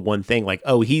onto one thing like,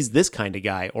 oh, he's this kind of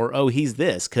guy or, oh, he's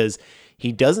this, because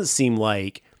he doesn't seem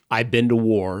like I've been to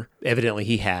war. Evidently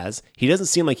he has. He doesn't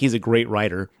seem like he's a great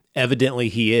writer. Evidently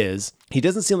he is. He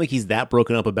doesn't seem like he's that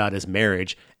broken up about his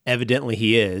marriage. Evidently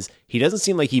he is. He doesn't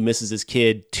seem like he misses his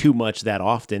kid too much that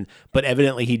often, but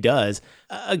evidently he does.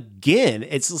 Again,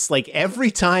 it's just like every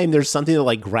time there's something to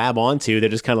like grab onto, they're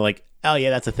just kind of like, oh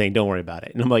yeah, that's a thing. Don't worry about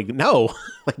it. And I'm like, no,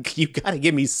 like you got to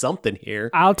give me something here.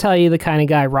 I'll tell you the kind of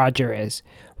guy Roger is.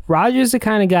 Roger's the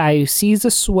kind of guy who sees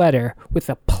a sweater with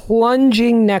a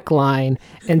plunging neckline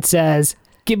and says,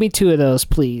 give me 2 of those,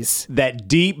 please. That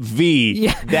deep V.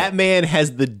 Yeah. That man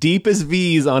has the deepest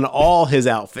V's on all his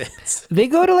outfits. They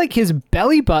go to like his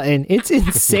belly button. It's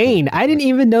insane. I didn't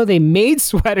even know they made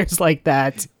sweaters like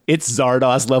that. It's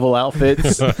Zardoz level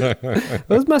outfits.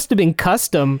 Those must have been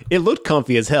custom. It looked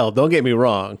comfy as hell. Don't get me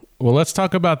wrong. Well, let's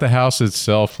talk about the house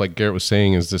itself. Like Garrett was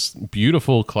saying, is this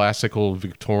beautiful classical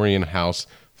Victorian house,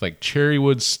 like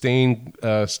cherrywood stained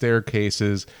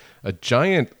staircases, a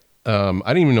giant, I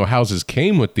didn't even know houses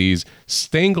came with these,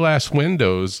 stained glass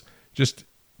windows, just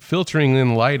filtering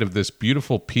in light of this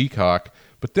beautiful peacock.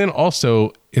 But then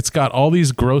also, it's got all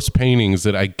these gross paintings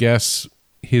that I guess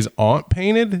his aunt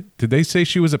painted. Did they say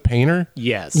she was a painter?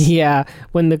 Yes. Yeah.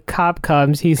 When the cop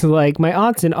comes, he's like, my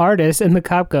aunt's an artist. And the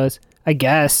cop goes, I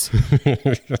guess.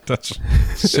 That's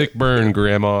sick burn,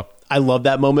 Grandma. I love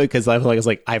that moment because I was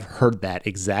like, I've heard that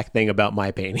exact thing about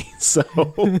my paintings. So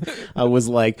I was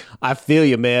like, I feel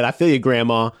you, man. I feel you,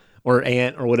 Grandma or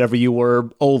aunt or whatever you were,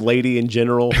 old lady in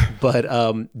general. But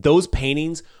those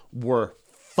paintings were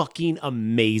fucking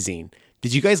amazing.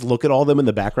 Did you guys look at all of them in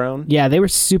the background? Yeah, they were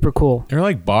super cool. They're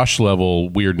like Bosch level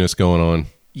weirdness going on.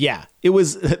 Yeah, it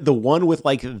was the one with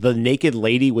like the naked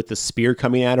lady with the spear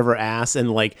coming out of her ass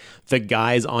and like the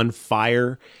guy's on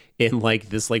fire in like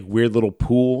this like weird little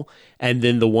pool. And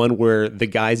then the one where the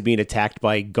guy's being attacked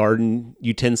by garden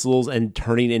utensils and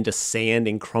turning into sand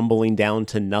and crumbling down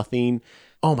to nothing.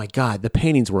 Oh my God, the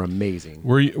paintings were amazing.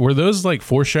 Were those like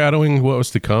foreshadowing what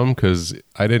was to come? Because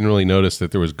I didn't really notice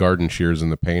that there was garden shears in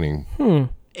the painting.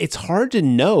 It's hard to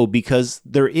know because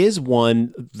there is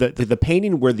one, the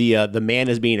painting where the man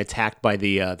is being attacked by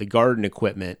the garden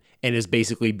equipment and is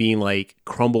basically being like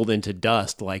crumbled into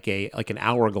dust like an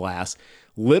hourglass.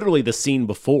 Literally the scene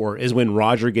before is when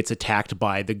Roger gets attacked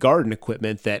by the garden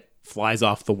equipment that flies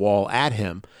off the wall at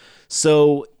him.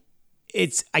 So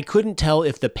I couldn't tell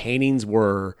if the paintings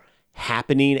were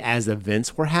happening as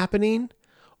events were happening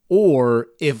or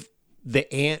if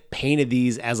the aunt painted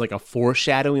these as like a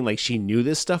foreshadowing, like she knew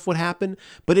this stuff would happen.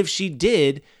 But if she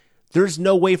did, there's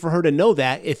no way for her to know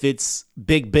that if it's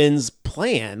Big Ben's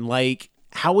plan. Like,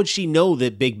 how would she know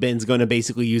that Big Ben's going to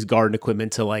basically use garden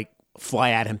equipment to like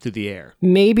fly at him through the air?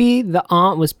 Maybe the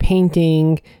aunt was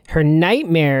painting her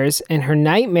nightmares, and her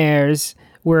nightmares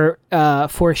were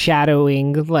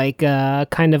foreshadowing like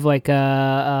kind of like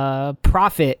a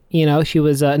prophet, you know, she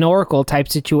was an oracle type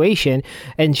situation,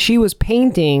 and she was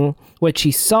painting what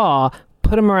she saw,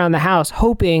 put him around the house,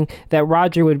 hoping that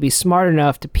Roger would be smart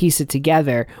enough to piece it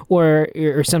together or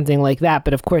something like that.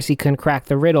 But of course he couldn't crack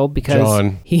the riddle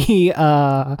because he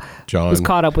was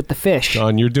caught up with the fish.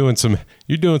 John, you're doing some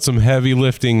heavy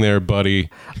lifting there, buddy.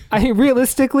 You're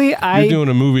doing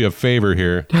a movie a favor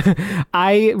here.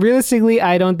 I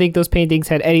don't think those paintings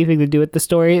had anything to do with the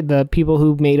story. The people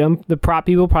who made them, the prop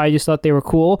people, probably just thought they were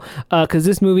cool, because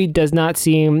this movie does not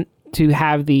seem to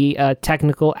have the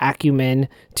technical acumen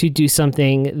to do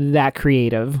something that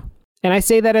creative. And I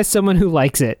say that as someone who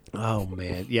likes it. Oh,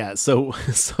 man. Yeah. So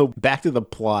back to the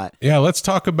plot. Yeah, let's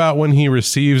talk about when he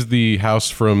receives the house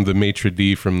from the maitre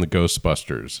d' from the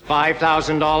Ghostbusters.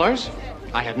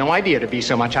 $5,000? I had no idea it'd be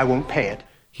so much. I won't pay it.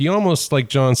 He almost, like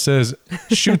John says,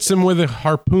 shoots him with a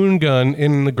harpoon gun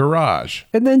in the garage.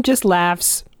 And then just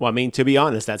laughs. Well, I mean, to be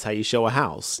honest, that's how you show a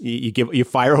house. You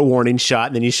fire a warning shot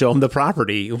and then you show them the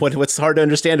property. What's hard to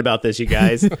understand about this, you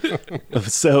guys?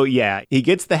 So, yeah, he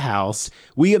gets the house.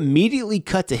 We immediately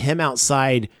cut to him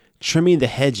outside trimming the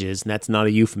hedges. And that's not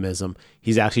a euphemism.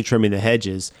 He's actually trimming the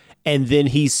hedges. And then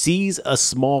he sees a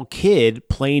small kid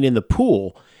playing in the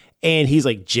pool. And he's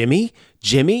like, Jimmy?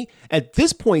 At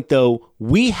this point, though,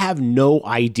 we have no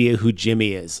idea who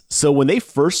Jimmy is. So when they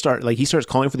first start, like he starts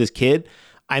calling for this kid,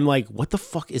 I'm like, what the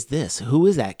fuck is this? Who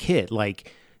is that kid?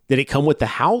 Like, did it come with the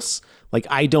house? Like,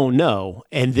 I don't know.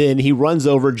 And then he runs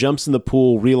over, jumps in the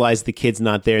pool, realizes the kid's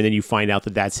not there. And then you find out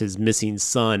that that's his missing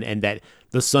son and that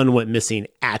the son went missing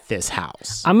at this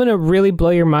house. I'm going to really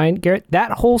blow your mind, Garrett.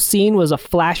 That whole scene was a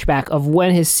flashback of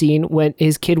when his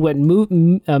kid went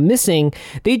missing.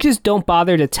 They just don't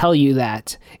bother to tell you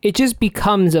that. It just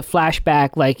becomes a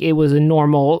flashback like it was a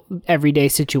normal, everyday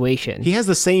situation. He has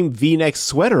the same V-neck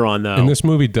sweater on, though. And this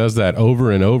movie does that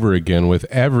over and over again with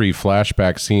every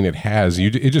flashback scene it has.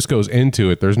 It just goes into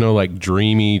it. There's no like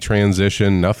dreamy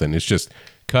transition, nothing. It's just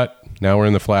cut. Now we're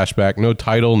in the flashback. No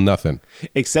title, nothing.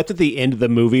 Except at the end of the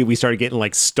movie, we started getting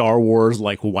like Star Wars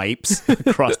like wipes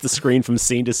across the screen from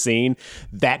scene to scene.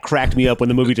 That cracked me up when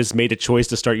the movie just made a choice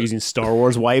to start using Star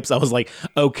Wars wipes. I was like,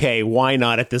 okay, why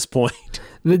not at this point?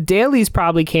 The dailies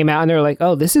probably came out and they're like,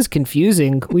 "Oh, this is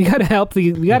confusing. We gotta help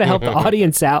the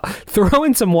audience out. Throw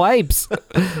in some wipes."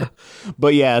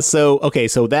 But yeah, so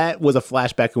that was a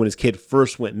flashback when his kid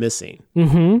first went missing.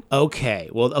 Mm-hmm. Okay,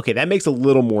 that makes a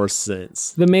little more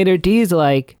sense. The maitre d's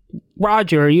like,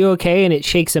 "Roger, are you okay?" And it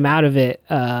shakes him out of it.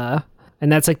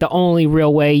 And that's like the only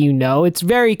real way you know. It's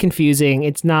very confusing.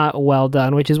 It's not well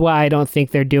done, which is why I don't think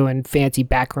they're doing fancy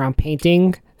background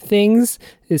painting things.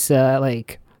 It's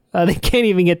they can't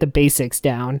even get the basics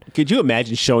down. Could you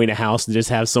imagine showing a house and just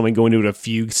have someone go into a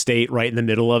fugue state right in the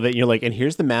middle of it? And you're like, and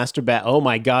here's the master bat. Oh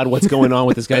my God, what's going on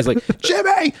with this guy's like,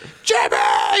 Jimmy!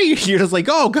 You're just like,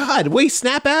 oh God, wait,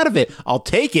 snap out of it. I'll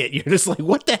take it. You're just like,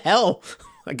 what the hell?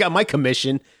 I got my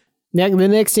commission. The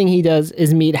next thing he does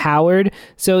is meet Howard.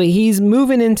 So he's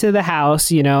moving into the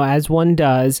house, you know, as one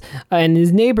does. And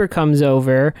his neighbor comes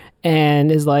over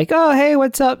and is like, "Oh, hey,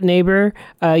 what's up, neighbor?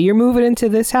 You're moving into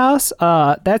this house?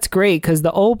 That's great, because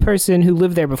the old person who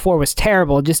lived there before was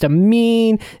terrible. Just a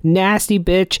mean, nasty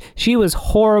bitch. She was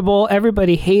horrible.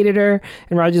 Everybody hated her."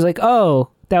 And Roger's like,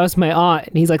 "Oh, that was my aunt."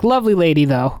 And he's like, "Lovely lady,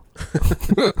 though."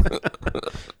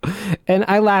 And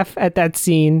I laugh at that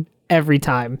scene every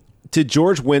time. To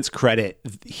George Wendt's credit,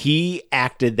 he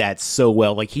acted that so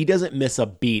well. Like, he doesn't miss a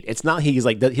beat. It's not he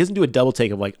doesn't do a double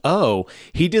take of like, oh,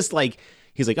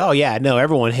 he's he's like, oh yeah, no,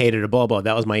 everyone hated her, blah, blah.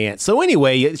 That was my aunt. So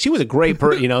anyway, she was a great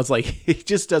person. It's like, he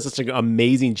just does such an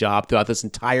amazing job throughout this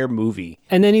entire movie.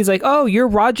 And then he's like, oh, you're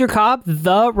Roger Cobb,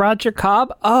 the Roger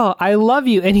Cobb? Oh, I love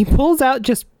you. And he pulls out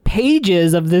just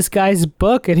pages of this guy's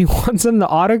book and he wants him to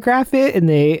autograph it, and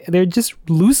they're just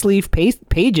loose leaf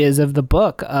pages of the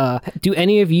book. Do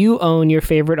any of you own your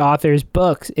favorite author's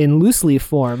books in loose leaf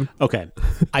form? Okay.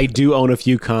 I do own a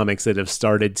few comics that have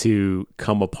started to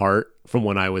come apart from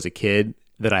when I was a kid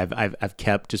that I've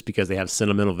kept just because they have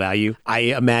sentimental value. I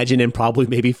imagine in probably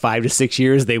maybe 5 to 6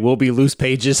 years, they will be loose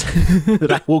pages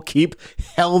that I will keep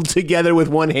held together with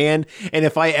one hand. And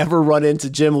if I ever run into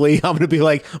Jim Lee, I'm going to be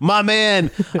like, my man,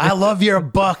 I love your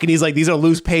book. And he's like, these are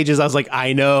loose pages. I was like,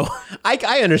 I know.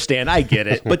 I understand. I get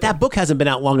it. But that book hasn't been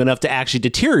out long enough to actually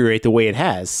deteriorate the way it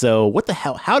has. So what the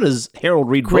hell? How does Harold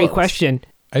read Great books? question.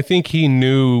 I think he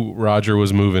knew Roger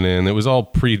was moving in. It was all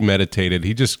premeditated.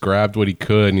 He just grabbed what he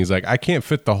could, and he's like, I can't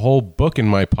fit the whole book in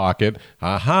my pocket.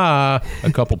 Aha!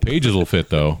 A couple pages will fit,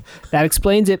 though. That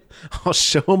explains it. I'll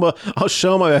show him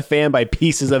I'm a fan by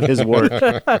pieces of his work.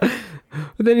 But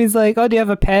then he's like, oh, do you have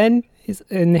a pen?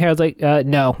 And Harold's like,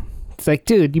 no. It's like,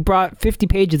 dude, you brought 50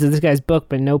 pages of this guy's book,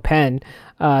 but no pen.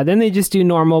 Then they just do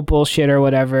normal bullshit or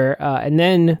whatever. And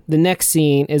then the next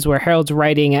scene is where Harold's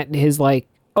writing at his, like,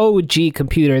 OG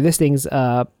computer. This thing's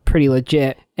pretty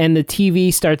legit. And the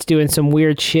TV starts doing some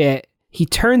weird shit. He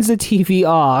turns the TV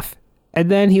off, and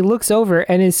then he looks over,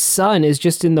 and his son is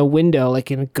just in the window,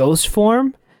 like in ghost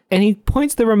form. And he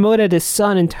points the remote at his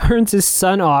son and turns his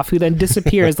son off, who then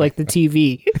disappears like the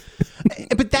TV.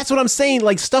 But that's what I'm saying.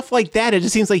 Like, stuff like that, it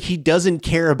just seems like he doesn't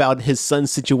care about his son's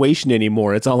situation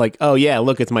anymore. It's all like, oh yeah,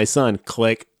 look, it's my son.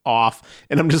 Click. Off.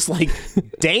 And I'm just like,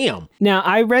 damn. Now,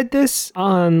 I read this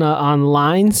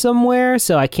online somewhere,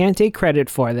 so I can't take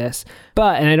credit for this.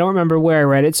 And I don't remember where I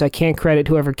read it, so I can't credit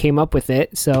whoever came up with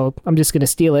it. So I'm just going to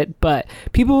steal it. But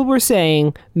people were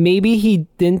saying maybe he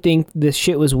didn't think this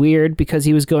shit was weird because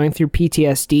he was going through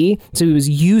PTSD. So he was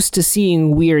used to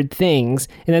seeing weird things.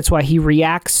 And that's why he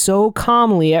reacts so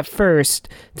calmly at first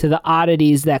to the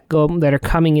oddities that are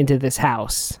coming into this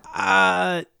house.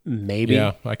 Maybe.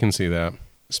 Yeah, I can see that.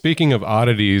 Speaking of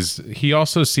oddities, he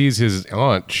also sees his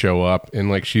aunt show up and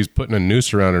like she's putting a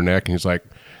noose around her neck and he's like,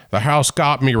 the house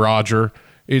got me, Roger.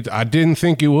 I didn't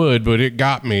think it would, but it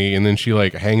got me. And then she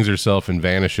like hangs herself and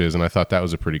vanishes. And I thought that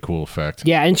was a pretty cool effect.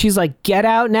 Yeah. And she's like, get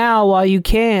out now while you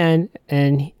can.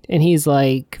 And he's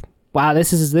like, wow,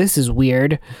 this is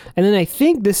weird. And then I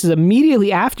think this is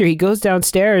immediately after he goes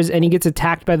downstairs and he gets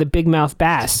attacked by the big mouth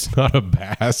bass. It's not a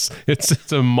bass.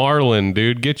 It's a marlin,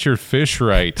 dude. Get your fish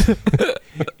right.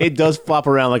 It does flop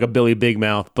around like a Billy Big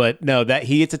Mouth, but no, that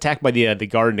he gets attacked by the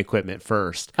garden equipment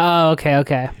first. Oh,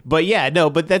 okay. But yeah, no,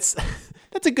 but that's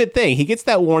a good thing. He gets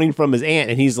that warning from his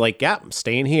aunt, and he's like, yeah, I'm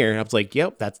staying here. I was like,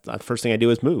 yep, that's the first thing I do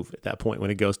is move. At that point,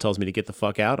 when a ghost tells me to get the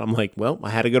fuck out, I'm like, well, I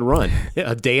had a good run.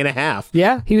 A day and a half.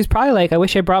 Yeah, he was probably like, I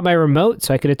wish I brought my remote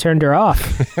so I could have turned her off.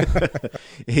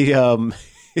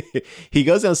 He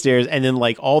goes downstairs, and then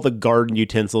like all the garden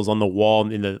utensils on the wall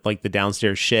in the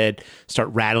downstairs shed start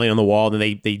rattling on the wall. And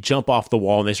then they jump off the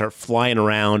wall and they start flying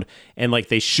around, and like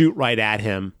they shoot right at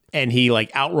him, and he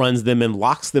like outruns them and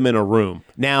locks them in a room.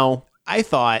 Now, I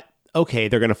thought, okay,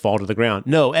 they're going to fall to the ground.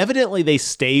 No, evidently they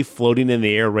stay floating in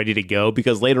the air ready to go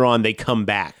because later on they come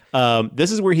back. This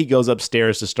is where he goes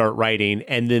upstairs to start writing,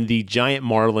 and then the giant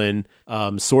marlin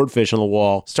swordfish on the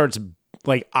wall starts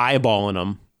like eyeballing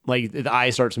him. Like the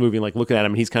eye starts moving, like looking at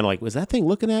him, and he's kind of like, was that thing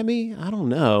looking at me? I don't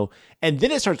know. And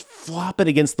then it starts flopping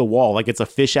against the wall like it's a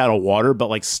fish out of water, but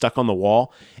like stuck on the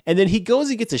wall. And then he goes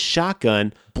and gets a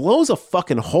shotgun, blows a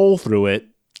fucking hole through it,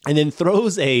 and then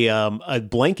throws a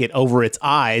blanket over its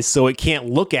eyes so it can't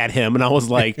look at him. And I was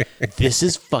like, this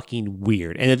is fucking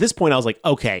weird. And at this point, I was like,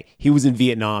 okay, he was in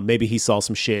Vietnam. Maybe he saw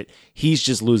some shit. He's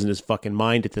just losing his fucking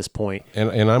mind at this point. And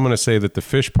I'm going to say that the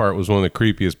fish part was one of the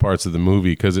creepiest parts of the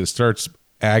movie because it starts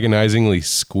agonizingly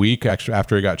squeak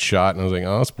after he got shot. And I was like,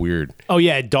 oh, that's weird. Oh,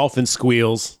 yeah, dolphin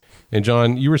squeals. And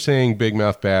John, you were saying big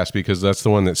mouth bass because that's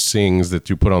the one that sings that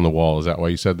you put on the wall. Is that why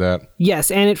you said that? Yes,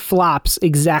 and it flops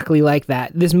exactly like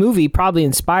that. This movie probably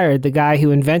inspired the guy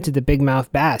who invented the big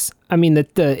mouth bass. I mean,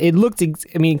 it looked,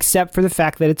 except for the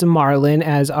fact that it's a marlin,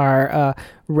 as our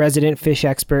resident fish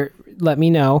expert let me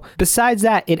know. Besides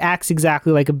that, it acts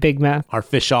exactly like a big mouth. Our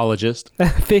fishologist.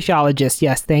 Fishologist,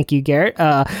 yes, thank you, Garrett.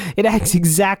 It acts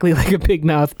exactly like a big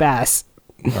mouth bass.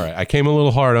 All right, I came a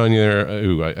little hard on you there.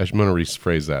 Ooh, I'm going to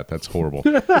rephrase that. That's horrible.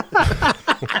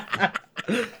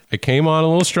 I came on a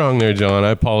little strong there, John. I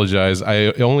apologize.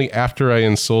 Only after I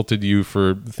insulted you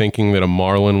for thinking that a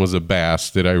marlin was a bass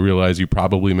did I realize you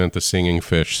probably meant the singing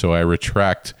fish, so I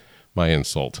retract my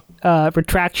insult.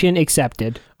 retraction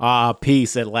accepted. Ah,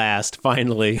 peace at last,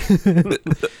 finally. The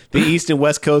East and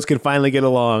West Coast can finally get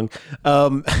along.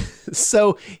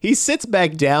 So he sits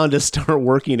back down to start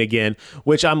working again,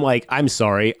 which I'm like, I'm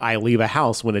sorry, I leave a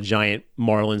house when a giant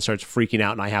marlin starts freaking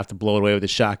out and I have to blow it away with a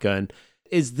shotgun.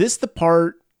 Is this the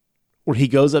part where he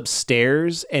goes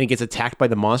upstairs and he gets attacked by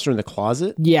the monster in the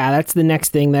closet? Yeah, that's the next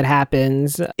thing that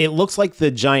happens. It looks like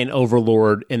the giant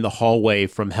overlord in the hallway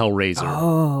from Hellraiser.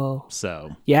 Oh.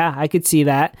 So. Yeah, I could see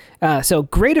that. So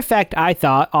great effect, I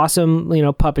thought. Awesome,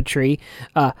 puppetry.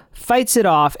 Fights it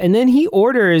off, and then he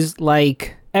orders,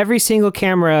 like, every single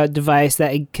camera device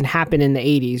that can happen in the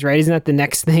 80s, right? Isn't that the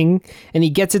next thing? And he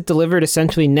gets it delivered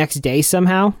essentially next day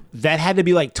somehow. That had to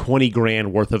be like 20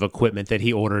 grand worth of equipment that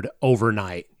he ordered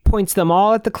overnight. Points them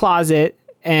all at the closet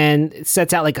and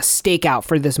sets out like a stakeout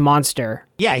for this monster.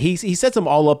 Yeah, he sets them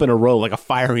all up in a row like a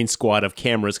firing squad of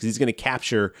cameras because he's going to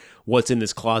capture what's in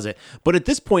this closet. But at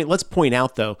this point, let's point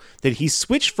out, though, that he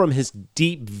switched from his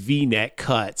deep V-neck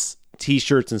cuts,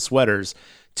 T-shirts and sweaters,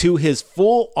 to his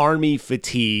full army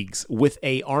fatigues with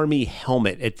a army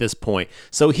helmet at this point.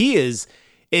 So he is,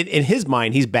 in his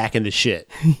mind, he's back in the shit.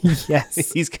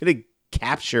 Yes. He's going to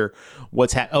capture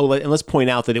what's and let's point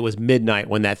out that it was midnight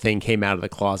when that thing came out of the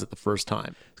closet the first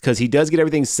time, because he does get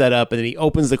everything set up and then he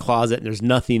opens the closet and there's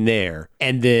nothing there,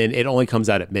 and then it only comes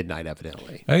out at midnight,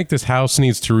 evidently. I think this house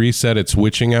needs to reset its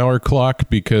witching hour clock,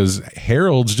 because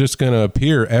Harold's just going to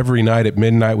appear every night at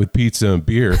midnight with pizza and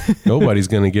beer. Nobody's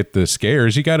going to get the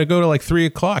scares. You got to go to like 3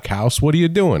 o'clock. House, what are you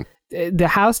doing? The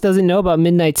house doesn't know about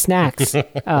midnight snacks,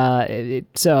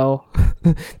 so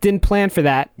didn't plan for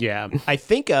that. Yeah, I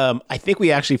think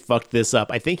we actually fucked this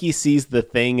up. I think he sees the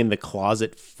thing in the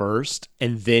closet first,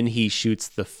 and then he shoots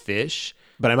the fish.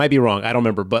 But I might be wrong. I don't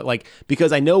remember. But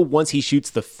because I know once he shoots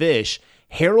the fish,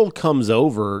 Harold comes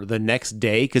over the next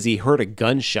day because he heard a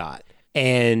gunshot.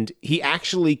 And he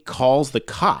actually calls the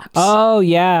cops. Oh,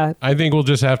 yeah. I think we'll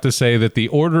just have to say that the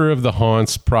order of the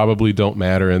haunts probably don't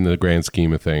matter in the grand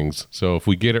scheme of things. So if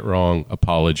we get it wrong,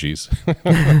 apologies.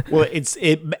 Well,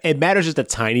 it matters just a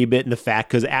tiny bit in the fact,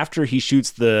 because after he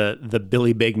shoots the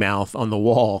Billy Big Mouth on the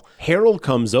wall, Harold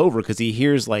comes over because he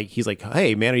hears he's like,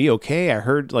 "Hey man, are you okay? I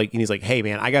heard and he's like, "Hey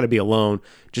man, I got to be alone.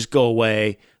 Just go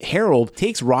away." Harold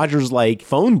takes Roger's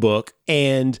phone book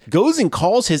and goes and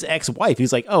calls his ex-wife.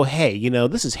 He's like, "Oh, hey,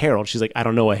 this is Harold." She's like, "I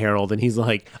don't know a Harold." And he's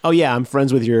like, "Oh yeah, I'm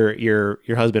friends with your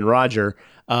husband, Roger.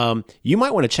 You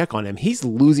might want to check on him. He's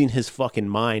losing his fucking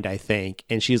mind, I think."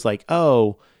 And she's like,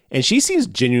 "Oh," and she seems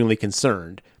genuinely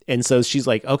concerned. And so she's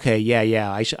like, "Okay,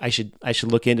 yeah, I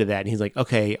should look into that." And he's like,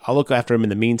 "Okay, I'll look after him in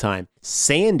the meantime."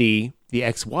 Sandy, the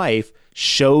ex-wife,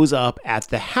 shows up at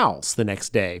the house the next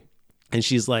day. And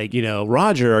she's like,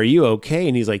 "Roger, are you okay?"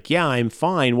 And he's like, "Yeah, I'm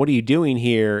fine. What are you doing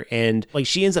here?" And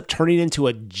she ends up turning into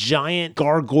a giant,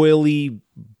 gargoyle-y,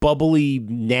 bubbly,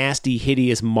 nasty,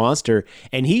 hideous monster.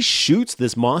 And he shoots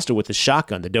this monster with the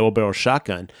shotgun, the double-barrel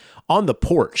shotgun, on the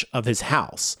porch of his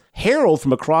house. Harold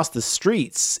from across the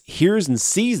streets hears and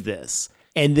sees this.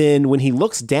 And then when he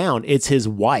looks down, it's his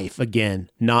wife again,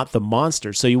 not the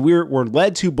monster. So we're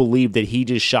led to believe that he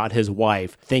just shot his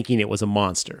wife, thinking it was a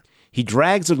monster. He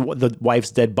drags the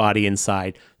wife's dead body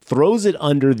inside, throws it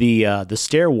under the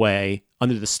stairway,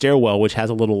 under the stairwell, which has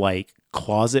a little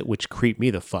closet, which creeped me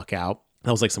the fuck out.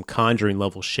 That was some Conjuring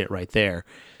level shit right there.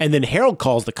 And then Harold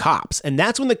calls the cops, and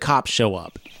that's when the cops show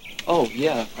up. Oh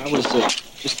yeah, I was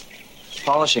just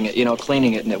polishing it,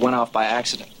 cleaning it, and it went off by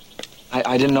accident.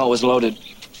 I didn't know it was loaded.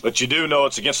 But you do know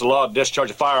it's against the law to discharge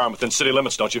a firearm within city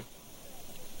limits, don't you?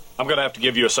 I'm gonna have to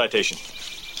give you a citation.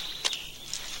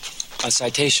 A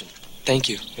citation? Thank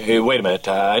you. Hey, wait a minute.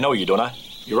 I know you, don't I?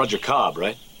 You're Roger Cobb,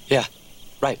 right? Yeah,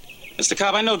 right. Mr.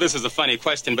 Cobb, I know this is a funny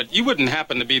question, but you wouldn't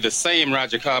happen to be the same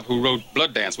Roger Cobb who wrote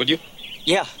Blood Dance, would you?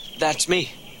 Yeah, that's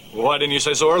me. Well, why didn't you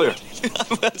say so earlier?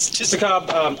 Mr.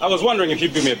 Cobb, I was wondering if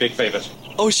you'd do me a big favor.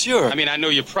 Oh, sure. I mean, I know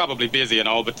you're probably busy and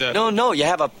all, but... No, you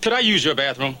have a... Could I use your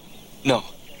bathroom? No.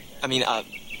 I mean,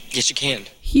 yes, you can.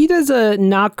 He does a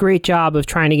not great job of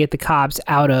trying to get the cops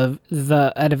out of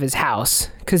his house,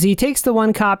 because he takes the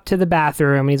one cop to the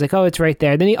bathroom and he's like, "Oh, it's right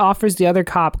there." Then he offers the other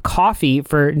cop coffee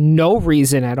for no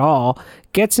reason at all,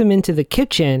 gets him into the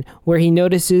kitchen where he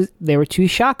notices there were 2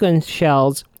 shotgun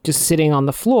shells just sitting on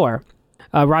the floor.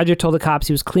 Roger told the cops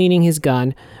he was cleaning his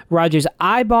gun. Roger's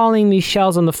eyeballing these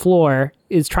shells on the floor,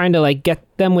 is trying to get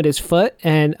them with his foot,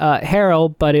 and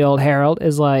Harold, buddy old Harold,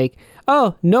 is like,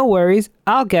 oh, no worries,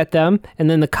 I'll get them. And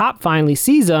then the cop finally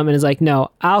sees them and is like,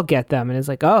 no, I'll get them. And it's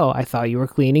like, oh, I thought you were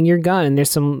cleaning your gun. And there's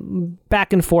some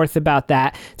back and forth about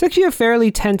that. It's actually a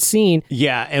fairly tense scene.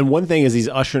 Yeah, and one thing is he's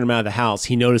ushering him out of the house.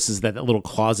 He notices that little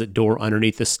closet door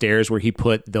underneath the stairs where he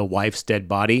put the wife's dead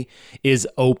body is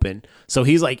open. So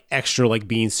he's like extra like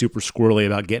being super squirrely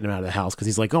about getting him out of the house because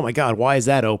he's like, oh my God, why is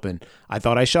that open? I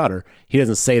thought I shot her. He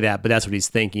doesn't say that, but that's what he's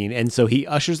thinking. And so he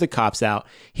ushers the cops out.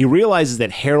 He realizes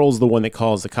that Harold's the one that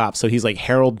calls the cops. So he's like,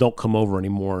 Harold, don't come over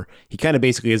anymore. He kind of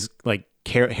basically is like,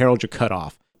 Harold, you're cut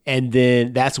off. And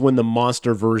then that's when the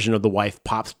monster version of the wife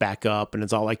pops back up and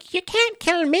it's all like, you can't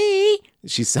kill me.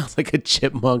 She sounds like a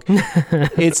chipmunk.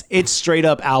 It's straight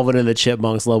up Alvin and the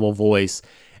Chipmunks level voice.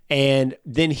 And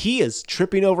then he is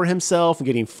tripping over himself and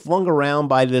getting flung around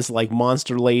by this like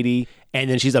monster lady. And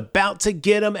then she's about to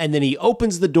get him. And then he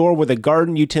opens the door where the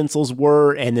garden utensils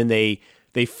were. And then they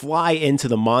fly into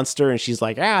the monster. And she's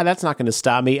like, that's not going to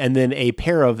stop me. And then a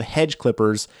pair of hedge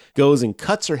clippers goes and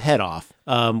cuts her head off.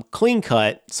 Clean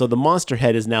cut. So the monster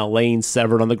head is now laying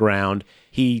severed on the ground.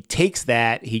 He takes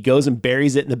that. He goes and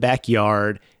buries it in the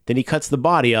backyard. Then he cuts the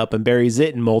body up and buries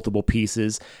it in multiple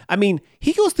pieces. I mean,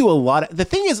 he goes through a lot of... The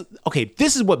thing is, okay,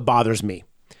 this is what bothers me.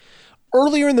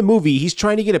 Earlier in the movie, he's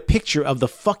trying to get a picture of the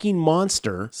fucking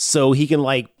monster so he can,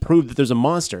 like, prove that there's a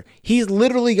monster. He's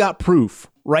literally got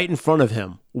proof right in front of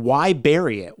him. Why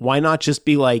bury it? Why not just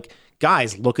be like,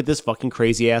 guys, look at this fucking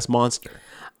crazy-ass monster?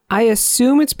 I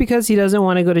assume it's because he doesn't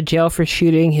want to go to jail for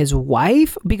shooting his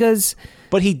wife, because...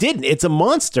 But he didn't. It's a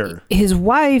monster. His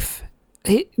wife...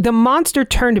 The monster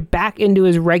turned back into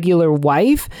his regular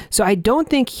wife, so I don't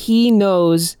think he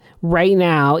knows right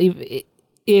now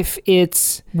if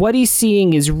it's what he's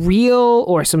seeing is real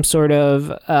or some sort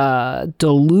of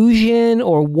delusion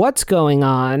or what's going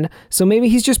on. So maybe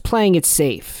he's just playing it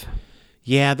safe.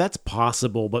 Yeah, that's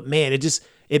possible, but man,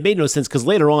 it made no sense because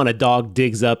later on a dog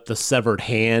digs up the severed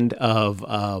hand of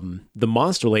the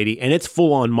monster lady, and it's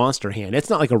full-on monster hand. It's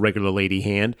not like a regular lady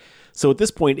hand. So at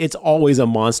this point, it's always a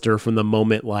monster from the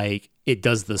moment like it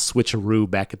does the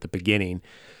switcheroo back at the beginning.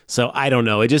 So I don't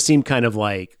know. It just seemed kind of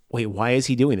like, wait, why is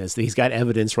he doing this? He's got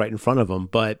evidence right in front of him,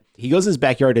 but he goes in his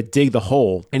backyard to dig the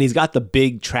hole, and he's got the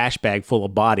big trash bag full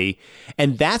of body.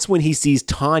 And that's when he sees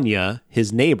Tanya,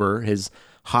 his neighbor, his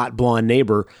hot blonde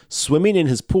neighbor, swimming in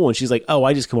his pool. And she's like, oh,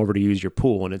 I just come over to use your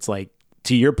pool. And it's like,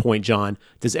 to your point, John,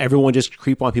 does everyone just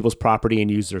creep on people's property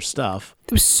and use their stuff?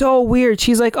 It was so weird.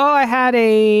 She's like, oh, I had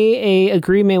a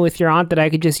agreement with your aunt that I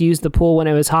could just use the pool when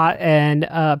it was hot. And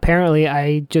apparently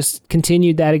I just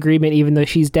continued that agreement even though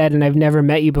she's dead and I've never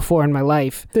met you before in my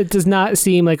life. That does not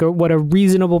seem like what a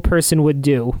reasonable person would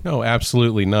do. No,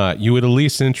 absolutely not. You would at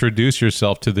least introduce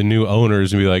yourself to the new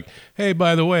owners and be like, hey,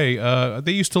 by the way,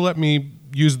 they used to let me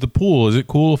use the pool. Is it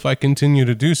cool if I continue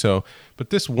to do so?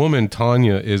 But this woman,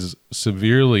 Tanya, is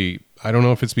severely, I don't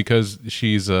know if it's because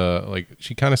she's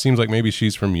she kind of seems like maybe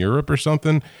she's from Europe or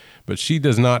something, but she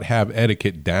does not have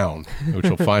etiquette down, which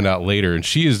we'll find out later. And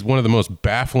she is one of the most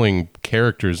baffling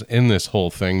characters in this whole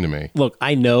thing to me. Look,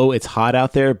 I know it's hot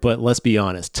out there, but let's be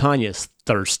honest. Tanya's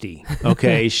thirsty,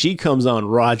 okay? She comes on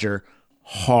Roger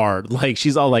hard. Like,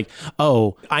 she's all like,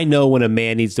 oh, I know when a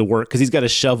man needs to work, because he's got a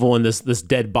shovel in this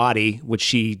dead body, which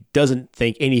she doesn't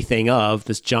think anything of,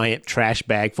 this giant trash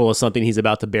bag full of something he's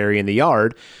about to bury in the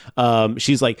yard.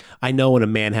 She's like, I know when a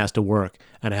man has to work,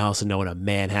 and I also know when a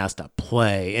man has to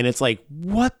play. And it's like,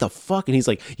 what the fuck? And he's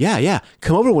like, yeah,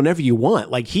 come over whenever you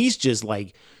want. Like, he's just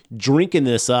like drinking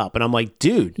this up. And I'm like,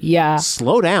 dude, yeah,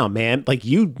 slow down, man. Like,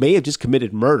 you may have just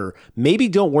committed murder. Maybe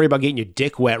don't worry about getting your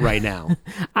dick wet right now.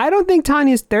 I don't think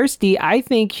Tanya's thirsty. I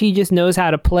think she just knows how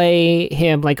to play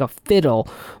him like a fiddle,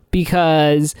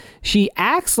 because she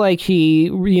acts like she,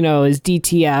 is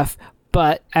DTF.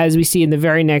 But as we see in the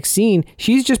very next scene,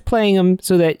 she's just playing him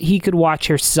so that he could watch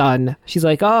her son. She's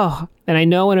like, oh, and I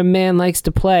know when a man likes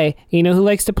to play. You know who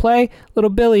likes to play? Little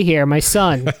Billy here, my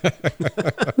son.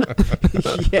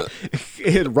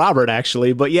 Yeah, Robert,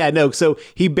 actually. But yeah, no. So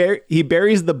he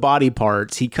buries the body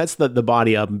parts. He cuts the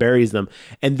body up and buries them.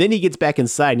 And then he gets back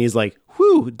inside and he's like,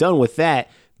 whew, done with that.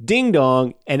 Ding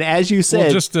dong. And as you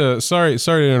said... Well, just sorry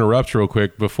to interrupt real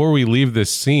quick. Before we leave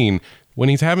this scene... When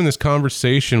he's having this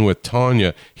conversation with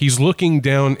Tanya, he's looking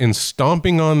down and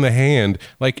stomping on the hand,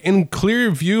 like in clear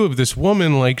view of this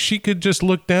woman, like she could just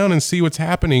look down and see what's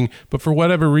happening, but for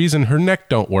whatever reason, her neck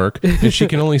don't work, and she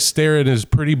can only stare at his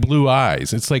pretty blue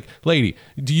eyes. It's like, lady,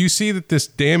 do you see that this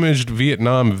damaged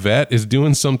Vietnam vet is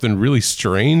doing something really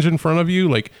strange in front of you?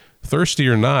 Like, thirsty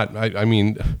or not, I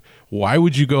mean, why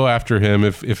would you go after him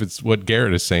if it's what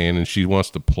Garrett is saying and she wants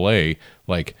to play?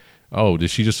 Like... Oh,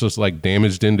 does she just like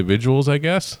damaged individuals, I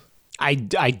guess? I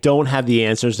don't have the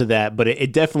answers to that, but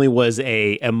it definitely was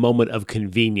a moment of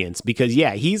convenience because,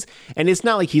 yeah, and it's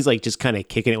not like he's like just kind of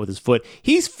kicking it with his foot.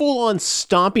 He's full on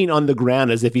stomping on the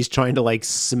ground as if he's trying to like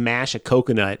smash a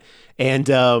coconut.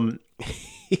 And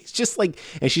he's just like,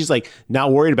 and she's like,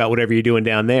 not worried about whatever you're doing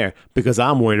down there because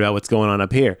I'm worried about what's going on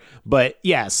up here. But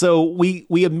yeah, so we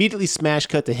immediately smash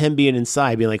cut to him being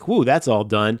inside, being like, whoo, that's all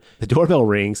done. The doorbell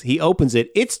rings. He opens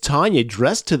it. It's Tanya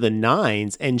dressed to the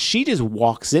nines, and she just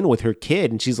walks in with her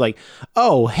kid, and she's like,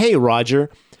 oh, hey, Roger.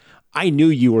 I knew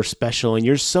you were special, and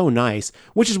you're so nice,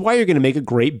 which is why you're going to make a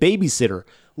great babysitter.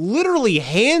 Literally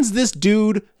hands this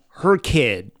dude her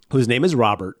kid, whose name is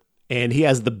Robert. And he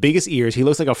has the biggest ears. He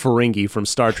looks like a Ferengi from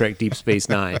Star Trek Deep Space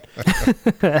Nine.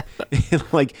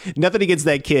 Like, nothing against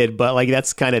that kid, but like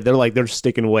that's kind of, they're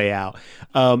sticking way out.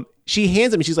 She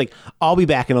hands him and she's like, I'll be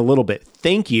back in a little bit.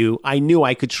 Thank you. I knew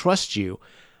I could trust you.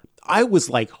 I was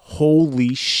like,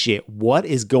 holy shit, what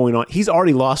is going on? He's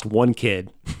already lost one kid.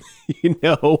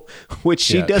 Which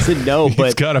she doesn't know, but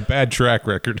he's got a bad track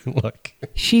record. Like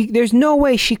there's no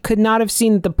way she could not have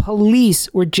seen that the police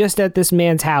were just at this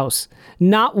man's house.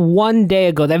 Not one day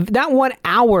ago, not 1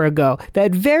 hour ago,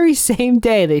 that very same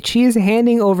day that she is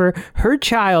handing over her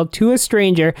child to a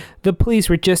stranger, the police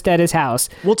were just at his house.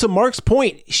 Well, to Mark's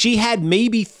point, she had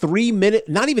maybe 3 minutes,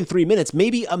 not even 3 minutes,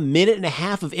 maybe a minute and a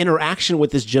half of interaction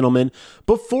with this gentleman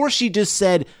before she just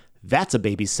said, that's a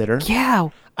babysitter. Yeah.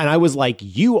 And I was like,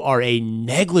 you are a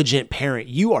negligent parent.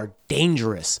 You are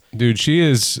dangerous. Dude, she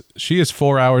is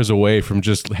 4 hours away from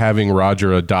just having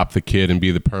Roger adopt the kid and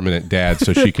be the permanent dad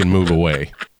so she can move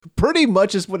away. Pretty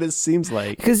much is what it seems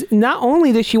like. Because not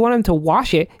only does she want him to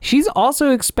wash it, she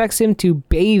also expects him to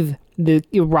bathe the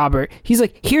Robert. He's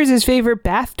like, here's his favorite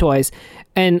bath toys.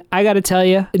 And I got to tell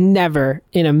you, never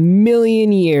in a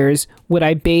million years would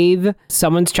I bathe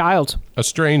someone's child. A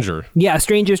stranger. Yeah, a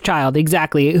stranger's child,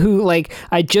 exactly. Who, like,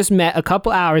 I just met a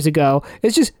couple hours ago.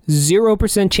 It's just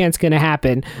 0% chance going to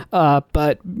happen.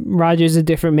 But Roger's a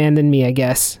different man than me, I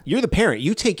guess. You're the parent.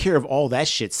 You take care of all that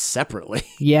shit separately.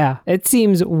 Yeah, it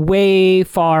seems way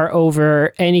far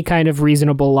over any kind of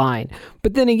reasonable line.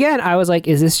 But then again, I was like,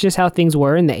 is this just how things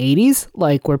were in the 80s?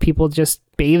 Like, were people just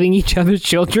bathing each other's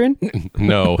children?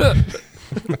 No.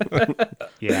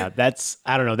 Yeah,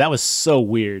 I don't know. That was so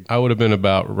weird. I would have been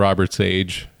about Robert's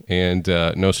age, and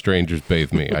no strangers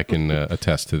bathe me. I can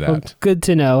attest to that. Oh, good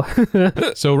to know.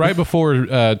 So right before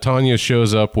Tanya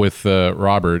shows up with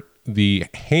Robert, the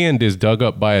hand is dug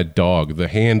up by a dog, the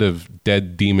hand of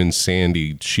dead demon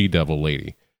Sandy, she-devil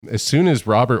lady. As soon as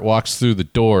Robert walks through the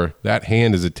door, that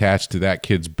hand is attached to that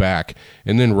kid's back.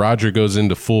 And then Roger goes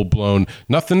into full-blown,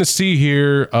 nothing to see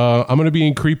here. I'm going to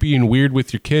be creepy and weird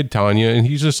with your kid, Tanya. And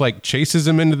he's just like chases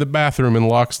him into the bathroom and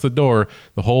locks the door.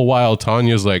 The whole while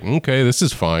Tanya's like, okay, this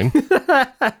is fine.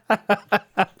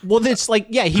 Well, it's like,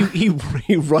 yeah, he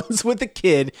runs with the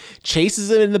kid, chases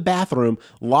him in the bathroom,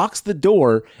 locks the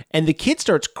door, and the kid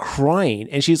starts crying.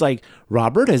 And she's like,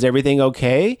 Robert, is everything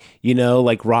okay?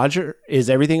 Like, Roger, is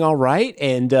everything all right?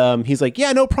 And he's like,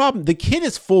 yeah, no problem. The kid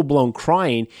is full-blown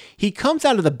crying. He comes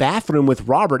out of the bathroom with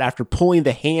Robert after pulling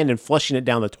the hand and flushing it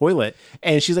down the toilet.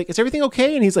 And she's like, is everything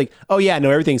okay? And he's like, oh, yeah,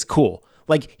 no, everything's cool.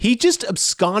 Like, he just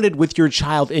absconded with your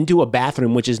child into a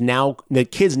bathroom, which is now, the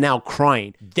kid's now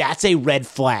crying. That's a red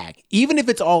flag. Even if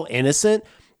it's all innocent,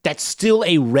 that's still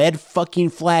a red fucking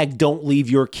flag. Don't leave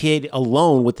your kid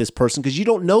alone with this person because you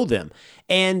don't know them.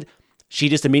 And she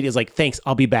just immediately is like, thanks,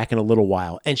 I'll be back in a little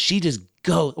while. And she just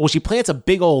goes, she plants a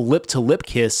big old lip-to-lip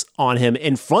kiss on him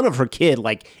in front of her kid,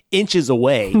 like inches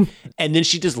away. And then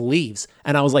she just leaves.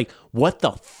 And I was like, what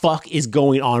the fuck is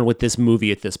going on with this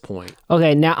movie at this point?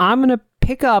 Okay, now I'm going to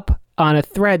pick up on a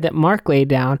thread that Mark laid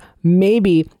down.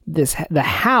 Maybe the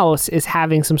house is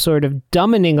having some sort of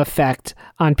dumbing effect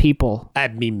on people. I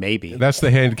mean, maybe. That's the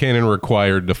headcanon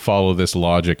required to follow this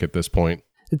logic at this point.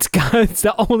 It's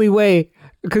the only way.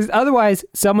 Because otherwise,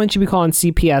 someone should be calling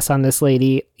CPS on this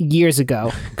lady years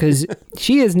ago. Because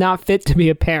she is not fit to be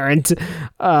a parent.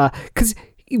 Because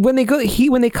when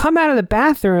they come out of the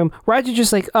bathroom, Roger's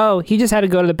just like, oh, he just had to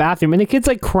go to the bathroom. And the kid's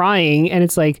like crying. And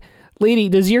it's like, lady,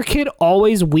 does your kid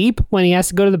always weep when he has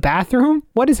to go to the bathroom?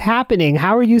 What is happening?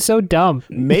 How are you so dumb?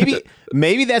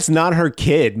 Maybe that's not her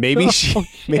kid. Maybe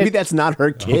that's not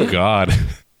her kid. Oh, God.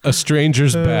 A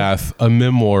Stranger's Bath, a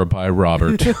memoir by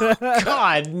Robert.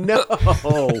 God, no.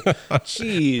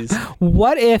 Jeez.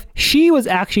 What if she was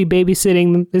actually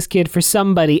babysitting this kid for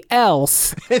somebody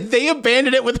else? And they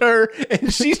abandoned it with her,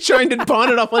 and she's trying to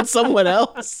pawn it off on someone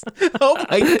else. Oh,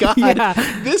 my God.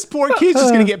 Yeah. This poor kid's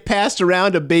just going to get passed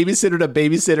around to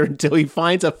babysitter until he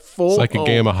finds a full... It's like a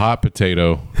game of hot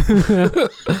potato.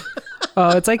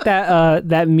 Oh, it's like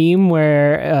that meme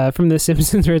where from The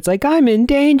Simpsons where it's like, I'm in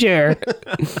danger.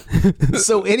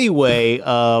 So anyway,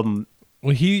 well,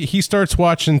 he starts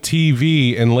watching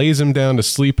TV and lays him down to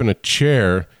sleep in a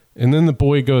chair, and then the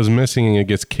boy goes missing and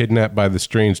gets kidnapped by the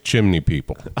strange chimney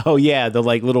people. oh yeah, the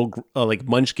like little like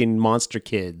munchkin monster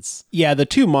kids. Yeah, the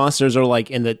two monsters are like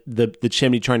in the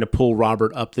chimney trying to pull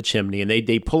Robert up the chimney, and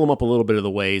they pull him up a little bit of the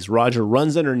ways. Roger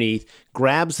runs underneath,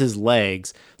 grabs his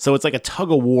legs. So it's like a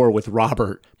tug of war with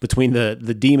Robert between the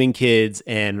demon kids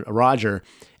and Roger.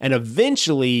 And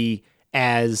eventually,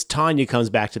 as Tanya comes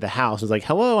back to the house, is like,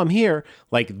 hello, I'm here.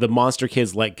 Like the monster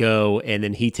kids let go, and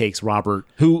then he takes Robert,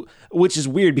 which is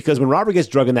weird because when Robert gets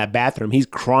drugged in that bathroom, he's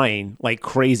crying like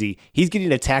crazy. He's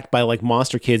getting attacked by like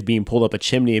monster kids being pulled up a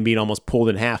chimney and being almost pulled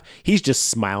in half. He's just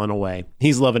smiling away.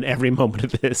 He's loving every moment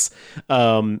of this.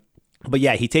 But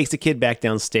yeah, he takes the kid back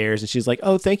downstairs, and she's like,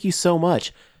 oh, thank you so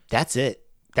much. That's it.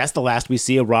 That's the last we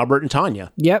see of Robert and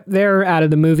Tanya. Yep, they're out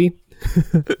of the movie.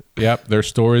 Yep, their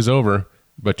story's over.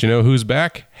 But you know who's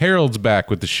back? Harold's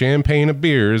back with the champagne of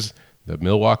beers, the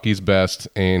Milwaukee's best.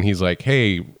 And he's like,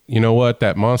 hey, you know what?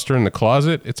 That monster in the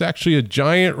closet, it's actually a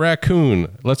giant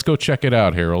raccoon. Let's go check it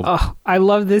out, Harold. Oh, I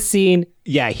love this scene.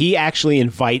 Yeah, he actually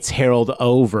invites Harold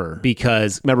over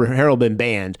because, remember, Harold been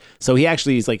banned. So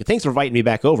he's like, thanks for inviting me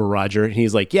back over, Roger. And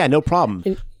he's like, yeah, no problem.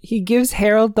 And he gives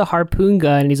Harold the harpoon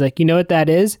gun, and he's like, you know what that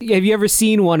is? Have you ever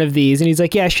seen one of these? And he's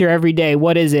like, yeah, sure, every day.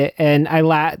 What is it? And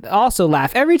I also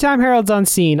laugh. Every time Harold's on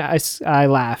scene, I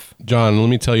laugh. John, let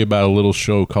me tell you about a little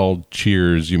show called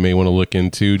Cheers you may want to look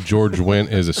into. George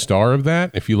Wendt is a star of that.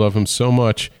 If you love him so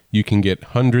much, you can get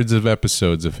hundreds of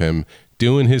episodes of him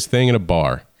doing his thing in a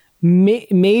bar.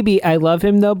 Maybe I love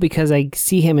him, though, because I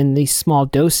see him in these small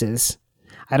doses.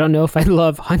 I don't know if I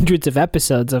love hundreds of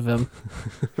episodes of him.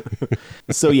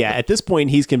 So yeah, at this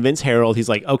point, he's convinced Harold. He's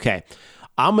like, okay,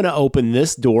 I'm going to open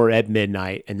this door at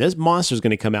midnight, and this monster's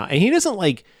going to come out. And he doesn't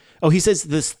like, he says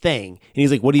this thing. And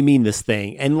he's like, what do you mean this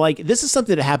thing? And like, this is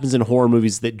something that happens in horror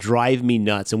movies that drive me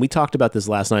nuts. And we talked about this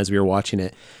last night as we were watching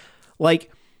it.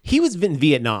 Like, he was in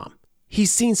Vietnam.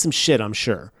 He's seen some shit, I'm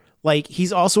sure. Like,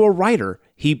 he's also a writer.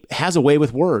 He has a way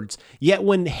with words. Yet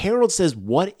when Harold says,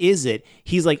 what is it?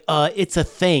 He's like, it's a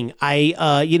thing.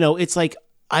 It's like,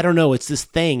 I don't know. It's this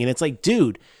thing. And it's like,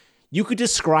 dude, you could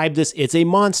describe this. It's a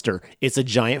monster. It's a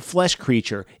giant flesh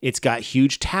creature. It's got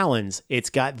huge talons. It's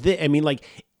got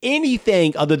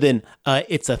anything other than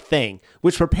it's a thing,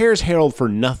 which prepares Harold for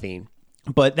nothing.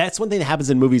 But that's one thing that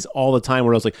happens in movies all the time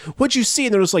where I was like, what'd you see?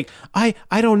 And they're just like, I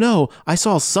don't know. I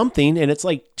saw something. And it's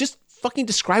like, just fucking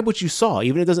describe what you saw.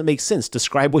 Even if it doesn't make sense,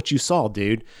 describe what you saw,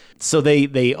 dude. So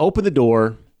they open the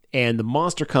door, and the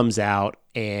monster comes out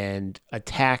and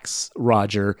attacks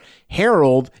Roger.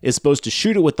 Harold is supposed to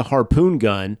shoot it with the harpoon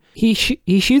gun. He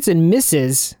shoots and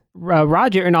misses.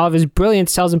 Roger, in all of his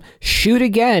brilliance, tells him, shoot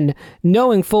again,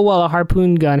 knowing full well a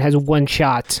harpoon gun has one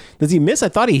shot. Does he miss? I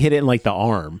thought he hit it in like the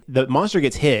arm. The monster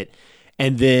gets hit,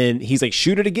 and then he's like,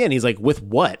 shoot it again. He's like, with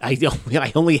what? I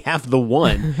only have the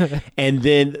one. And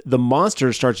then the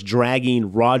monster starts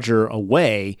dragging Roger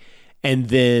away, and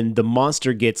then the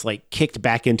monster gets like kicked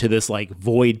back into this like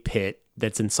void pit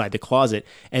that's inside the closet.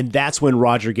 And that's when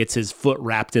Roger gets his foot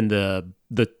wrapped in the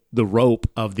rope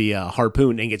of the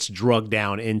harpoon and gets drugged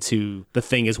down into the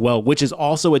thing as well, which is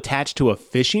also attached to a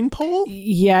fishing pole.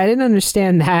 Yeah, I didn't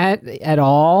understand that at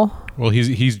all. Well,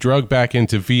 he's drugged back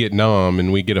into Vietnam,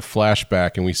 and we get a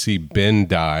flashback, and we see Ben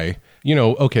die. You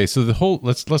know, okay, so the whole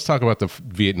let's talk about the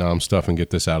Vietnam stuff and get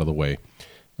this out of the way.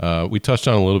 We touched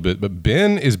on it a little bit, but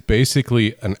Ben is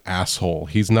basically an asshole.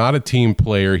 He's not a team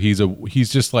player. He's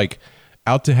just like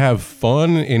out to have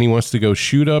fun, and he wants to go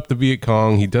shoot up the Viet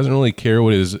Cong. He doesn't really care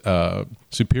what his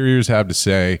superiors have to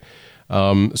say.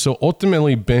 So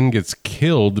ultimately, Ben gets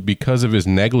killed because of his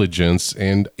negligence,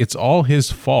 and it's all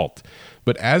his fault.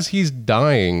 But as he's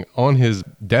dying on his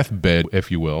deathbed,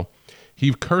 if you will,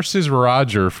 he curses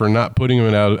Roger for not putting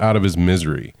him out of his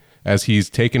misery as he's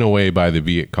taken away by the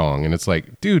Viet Cong. And it's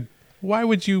like, dude, why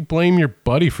would you blame your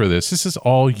buddy for this? This is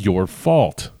all your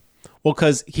fault. Well,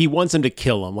 because he wants him to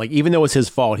kill him. Like, even though it's his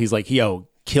fault, he's like, yo,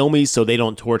 kill me so they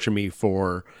don't torture me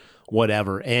for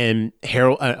whatever. And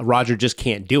Roger just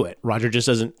can't do it. Roger just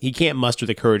he can't muster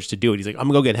the courage to do it. He's like, I'm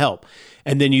going to go get help.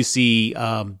 And then you see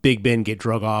Big Ben get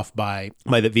drug off by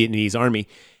the Vietnamese army.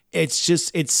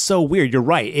 It's so weird. You're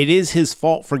right. It is his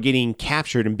fault for getting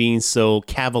captured and being so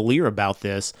cavalier about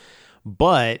this.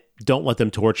 But don't let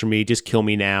them torture me. Just kill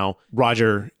me now.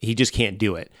 Roger, he just can't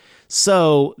do it.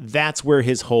 So that's where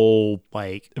his whole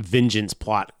revenge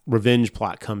plot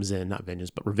comes in. Not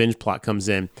vengeance, but revenge plot comes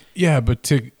in. Yeah, but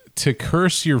to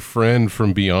curse your friend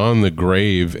from beyond the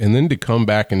grave and then to come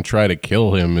back and try to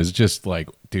kill him is just like,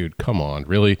 dude, come on,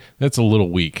 really? That's a little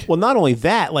weak. Well, not only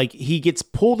that, like he gets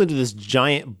pulled into this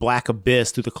giant black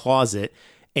abyss through the closet,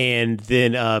 and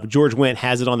then George Wendt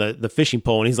has it on the fishing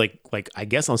pole, and he's like, I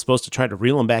guess I'm supposed to try to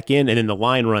reel him back in, and then the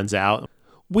line runs out.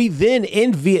 We then,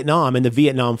 in Vietnam, in the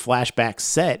Vietnam flashback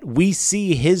set, we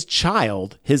see his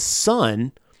child, his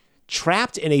son,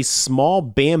 trapped in a small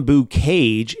bamboo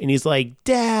cage, and he's like,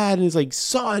 Dad, and he's like,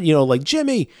 son, like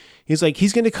Jimmy. He's like,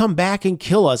 he's going to come back and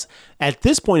kill us. At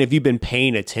this point, if you've been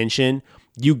paying attention,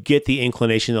 you get the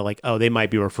inclination that like, oh, they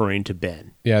might be referring to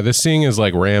Ben. Yeah, this scene is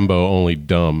like Rambo, only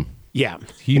dumb. Yeah.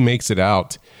 He makes it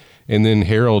out, and then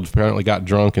Harold apparently got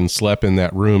drunk and slept in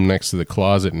that room next to the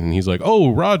closet, and he's like,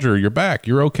 oh, Roger, you're back.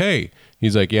 You're okay.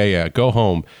 He's like, yeah, go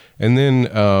home. And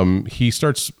then he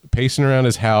starts pacing around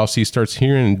his house. He starts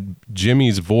hearing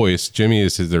Jimmy's voice. Jimmy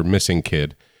is their missing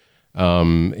kid.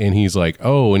 And he's like,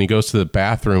 oh, and he goes to the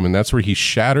bathroom, and that's where he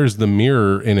shatters the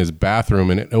mirror in his bathroom,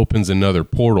 and it opens another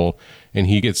portal, and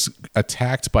he gets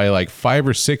attacked by like 5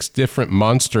 or 6 different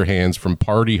monster hands from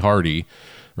Party Hardy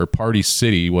or Party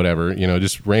City, whatever,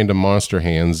 just random monster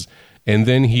hands. And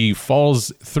then he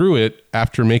falls through it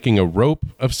after making a rope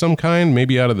of some kind,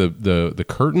 maybe out of the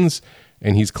curtains,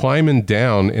 and he's climbing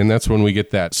down, and that's when we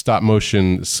get that stop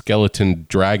motion skeleton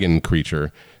dragon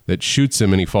creature that shoots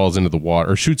him, and he falls into the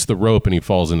water, or shoots the rope and he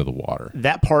falls into the water.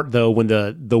 That part, though, when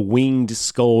the winged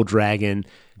skull dragon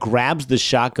grabs the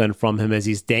shotgun from him as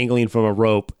he's dangling from a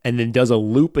rope and then does a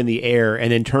loop in the air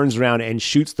and then turns around and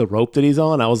shoots the rope that he's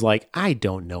on, I was like, I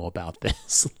don't know about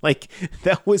this. Like,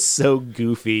 that was so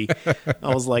goofy.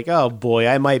 I was like, oh boy,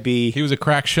 He was a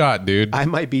crack shot, dude. I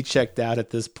might be checked out at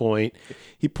this point.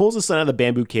 He pulls his son out of the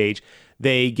bamboo cage.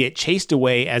 They get chased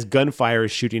away as gunfire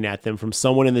is shooting at them from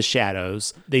someone in the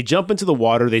shadows. They jump into the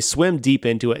water, they swim deep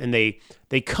into it, and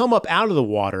they come up out of the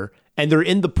water, and they're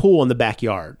in the pool in the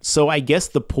backyard. So I guess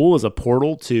the pool is a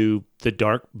portal to the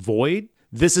dark void.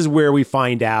 This is where we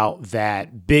find out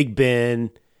that Big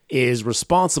Ben is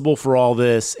responsible for all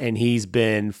this, and he's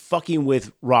been fucking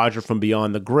with Roger from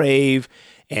beyond the grave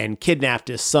and kidnapped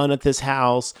his son at this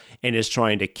house and is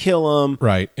trying to kill him.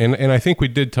 Right. And I think we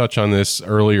did touch on this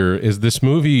earlier, is this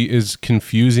movie is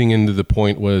confusing into the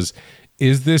point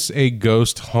is this a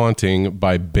ghost haunting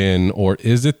by Ben, or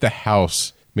is it the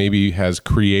house maybe has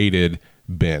created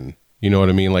Ben? You know what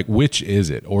I mean? Like, which is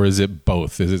it? Or is it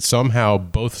both? Is it somehow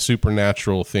both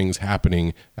supernatural things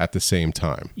happening at the same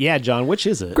time? Yeah, John, which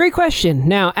is it? Great question.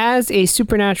 Now, as a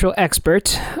supernatural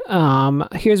expert,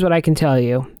 here's what I can tell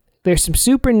you. There's some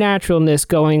supernaturalness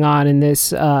going on in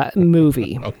this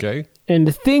movie. Okay. And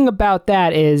the thing about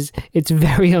that is it's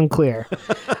very unclear.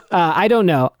 I don't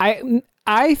know.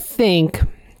 I think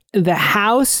the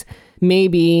house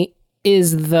maybe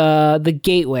is the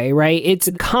gateway, right? It's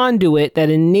a conduit that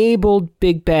enabled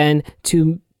Big Ben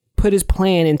to put his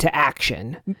plan into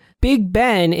action. Big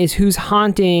Ben is who's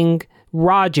haunting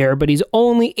Roger, but he's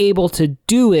only able to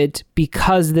do it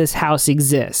because this house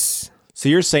exists. So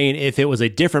you're saying if it was a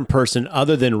different person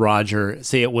other than Roger,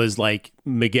 say it was like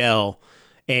Miguel,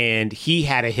 and he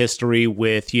had a history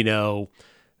with,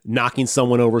 knocking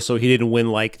someone over so he didn't win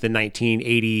like the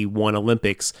 1981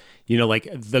 Olympics, like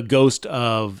the ghost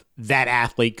of that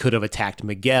athlete could have attacked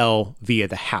Miguel via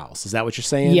the house. Is that what you're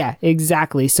saying? Yeah,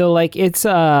 exactly. So like it's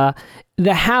the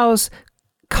house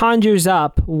conjures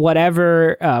up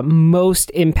whatever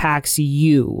most impacts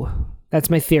you. That's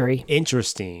my theory.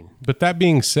 Interesting. But that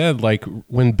being said, like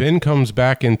when Ben comes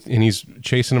back and he's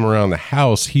chasing him around the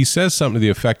house, he says something to the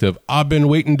effect of, I've been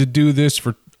waiting to do this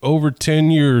for over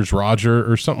 10 years,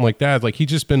 Roger, or something like that. Like he's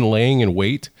just been laying in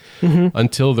wait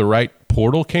until the right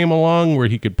portal came along where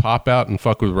he could pop out and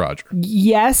fuck with Roger.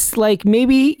 Yes, like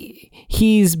maybe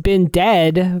he's been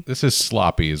dead. This is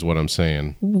sloppy is what I'm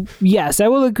saying. Yes, I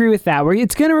will agree with that. Where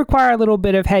it's going to require a little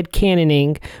bit of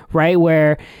headcanoning, right?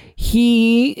 Where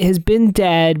he has been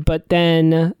dead, but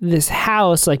then this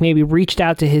house like maybe reached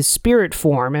out to his spirit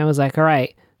form and was like, all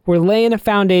right, we're laying a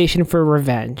foundation for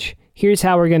revenge. Here's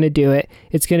how we're going to do it.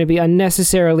 It's going to be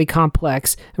unnecessarily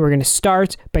complex, and we're going to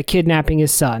start by kidnapping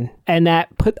his son. And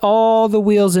that put all the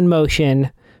wheels in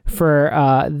motion for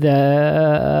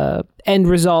the end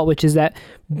result, which is that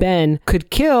Ben could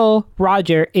kill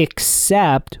Roger,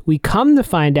 except we come to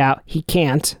find out he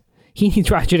can't. He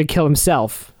needs Roger to kill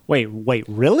himself. Wait,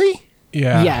 really?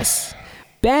 Yeah. Yes.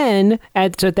 Ben,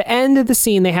 at the end of the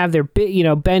scene, they have their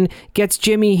Ben gets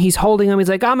Jimmy, he's holding him, he's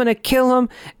like, I'm gonna kill him,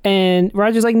 and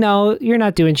Roger's like, no, you're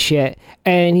not doing shit,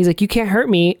 and he's like, you can't hurt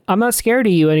me, I'm not scared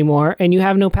of you anymore, and you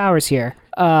have no powers here.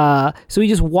 So he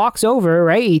just walks over,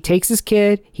 right? He takes his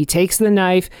kid, he takes the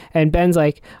knife, and Ben's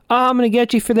like, oh, I'm gonna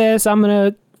get you for this, I'm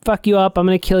gonna fuck you up, I'm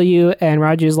gonna kill you, and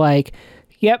Roger's like,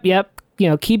 yep,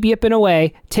 keep yipping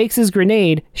away, takes his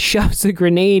grenade, shoves the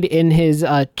grenade in his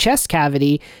chest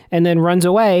cavity, and then runs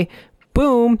away.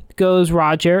 Boom goes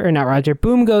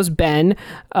boom goes Ben.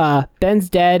 Ben's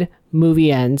dead,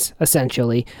 movie ends,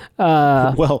 essentially.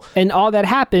 And all that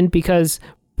happened because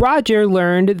Roger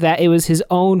learned that it was his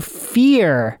own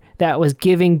fear that was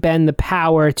giving Ben the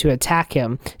power to attack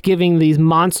him, giving these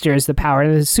monsters the power.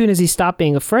 And as soon as he stopped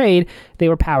being afraid, they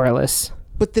were powerless.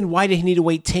 But then why did he need to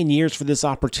wait 10 years for this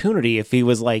opportunity if he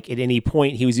was like, at any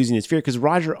point he was using his fear? Because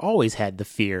Roger always had the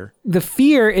fear. The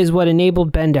fear is what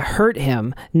enabled Ben to hurt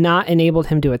him, not enabled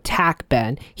him to attack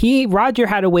Ben. Roger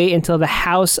had to wait until the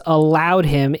house allowed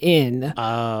him in.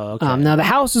 Oh, okay. Now the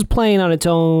house is playing on its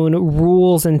own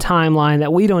rules and timeline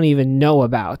that we don't even know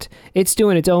about. It's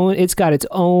doing its own, it's got its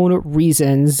own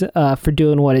reasons for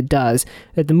doing what it does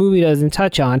that the movie doesn't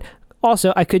touch on.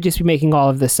 Also, I could just be making all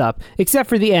of this up, except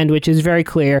for the end, which is very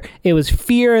clear. It was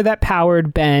fear that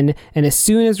powered Ben, and as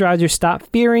soon as Roger stopped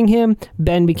fearing him,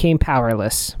 Ben became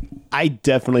powerless. I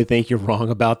definitely think you're wrong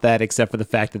about that, except for the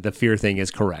fact that the fear thing is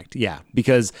correct. Yeah,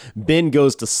 because Ben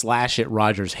goes to slash at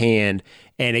Roger's hand,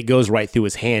 and it goes right through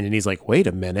his hand, and he's like, wait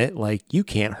a minute, like, you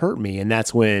can't hurt me. And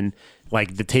that's when,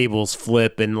 like, the tables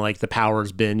flip, and, like, the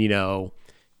power's been,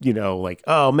 like,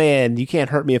 oh man, you can't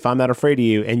hurt me if I'm not afraid of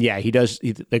you. And yeah,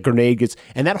 the grenade gets,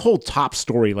 and that whole top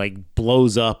story like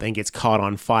blows up and gets caught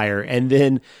on fire. And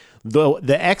then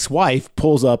the ex-wife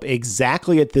pulls up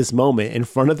exactly at this moment in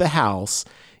front of the house,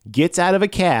 gets out of a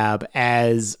cab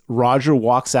as Roger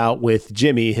walks out with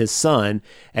Jimmy, his son,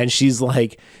 and she's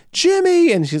like,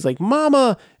 Jimmy, and she's like,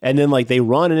 Mama, and then like they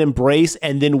run and embrace,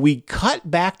 and then we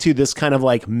cut back to this kind of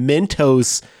like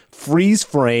Mentos freeze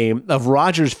frame of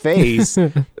Roger's face,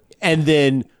 and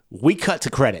then we cut to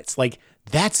credits. Like,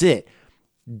 that's it.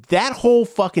 That whole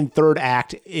fucking third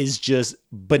act is just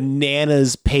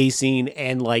bananas pacing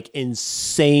and like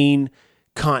insane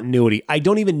continuity. I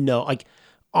don't even know. Like,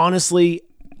 honestly,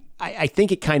 I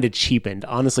think it kind of cheapened.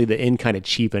 Honestly, the end kind of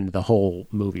cheapened the whole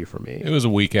movie for me. It was a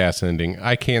weak ass ending.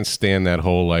 I can't stand that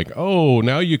whole like, oh,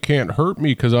 now you can't hurt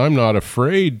me because I'm not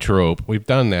afraid trope. We've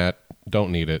done that.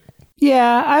 Don't need it.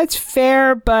 Yeah, that's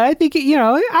fair, but I think,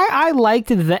 I liked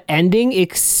the ending,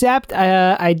 except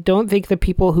I don't think the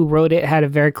people who wrote it had a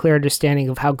very clear understanding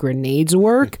of how grenades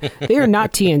work. They are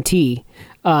not TNT.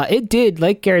 It did,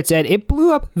 like Garrett said, it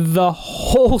blew up the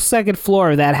whole second floor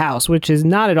of that house, which is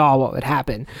not at all what would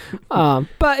happen.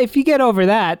 But if you get over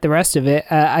that, the rest of it,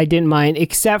 I didn't mind,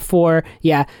 except for,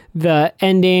 the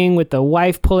ending with the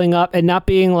wife pulling up and not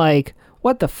being like,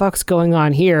 what the fuck's going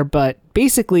on here? But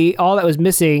basically, all that was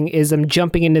missing is them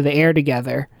jumping into the air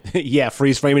together. Yeah,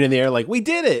 freeze framing in the air, like, we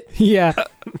did it. Yeah.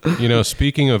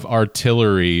 Speaking of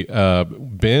artillery,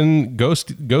 Ghosty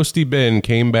Ben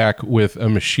came back with a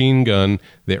machine gun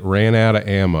that ran out of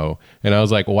ammo. And I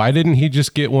was like, why didn't he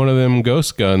just get one of them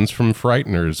ghost guns from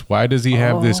Frighteners? Why does he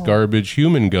have this garbage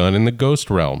human gun in the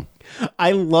ghost realm?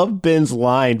 I love Ben's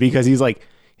line because he's like,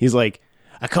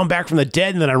 I come back from the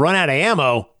dead and then I run out of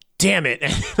ammo. Damn it.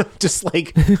 I'm just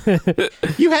like,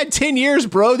 you had 10 years,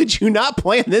 bro. Did you not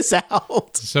plan this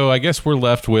out? So I guess we're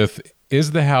left with,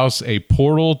 is the house a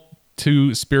portal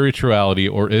to spirituality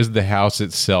or is the house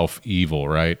itself evil,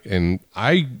 right? And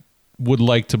I would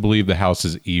like to believe the house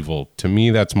is evil. To me,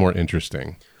 that's more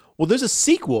interesting. Well, there's a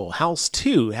sequel, House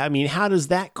 2. I mean, how does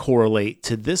that correlate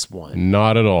to this one?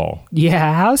 Not at all.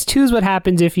 Yeah, House 2 is what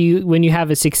happens when you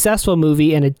have a successful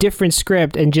movie and a different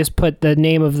script and just put the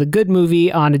name of the good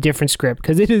movie on a different script,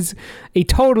 because it is a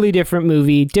totally different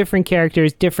movie, different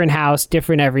characters, different house,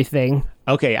 different everything.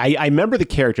 Okay, I remember the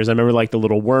characters. I remember like the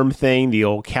little worm thing, the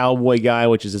old cowboy guy,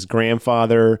 which is his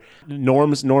grandfather,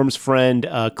 Norm's friend,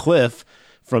 Cliff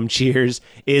from Cheers,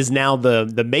 is now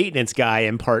the maintenance guy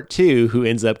in part 2 who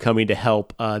ends up coming to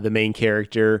help the main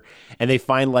character. And they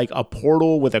find like a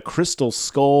portal with a crystal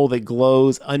skull that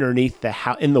glows underneath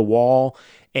in the wall.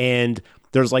 And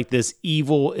there's like this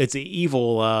evil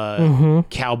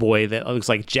cowboy that looks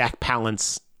like Jack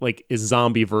Palance, like his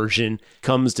zombie version,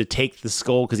 comes to take the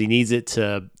skull because he needs it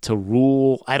to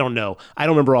rule. I don't know. I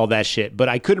don't remember all that shit, but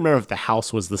I couldn't remember if the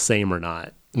house was the same or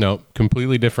not. No,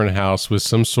 completely different house with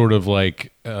some sort of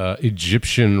like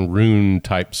Egyptian rune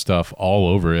type stuff all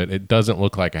over it. It doesn't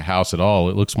look like a house at all.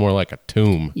 It looks more like a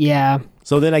tomb. Yeah.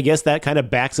 So then I guess that kind of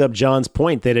backs up John's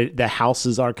point that the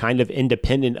houses are kind of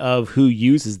independent of who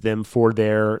uses them for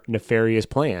their nefarious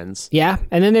plans. Yeah.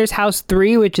 And then there's House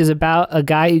 3, which is about a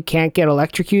guy who can't get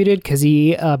electrocuted because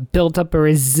he built up a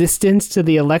resistance to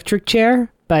the electric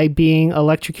chair by being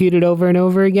electrocuted over and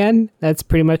over again. That's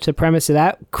pretty much the premise of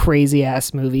that crazy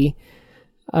ass movie.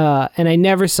 And I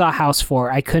never saw House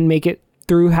 4. I couldn't make it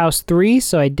through House 3,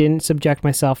 so I didn't subject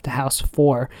myself to House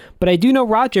 4. But I do know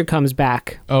Roger comes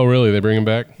back. Oh, really? They bring him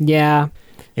back? Yeah.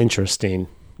 Interesting.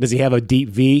 Does he have a deep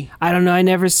V? I don't know. I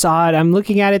never saw it. I'm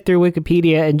looking at it through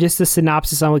Wikipedia, and just the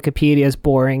synopsis on Wikipedia is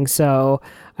boring, so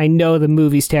I know the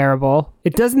movie's terrible.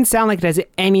 It doesn't sound like it has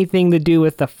anything to do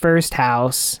with the first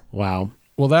House. Wow.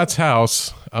 Well, that's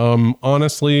House.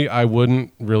 Honestly, I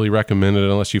wouldn't really recommend it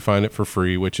unless you find it for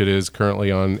free, which it is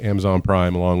currently on Amazon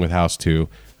Prime along with House 2.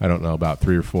 I don't know, about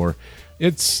 3 or 4.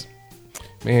 It's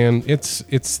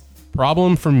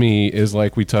problem for me is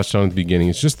like we touched on at the beginning.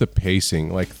 It's just the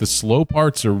pacing. Like the slow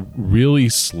parts are really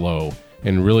slow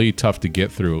and really tough to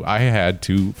get through. I had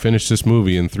to finish this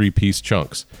movie in 3-piece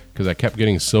chunks because I kept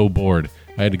getting so bored.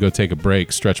 I had to go take a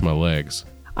break, stretch my legs.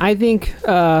 I think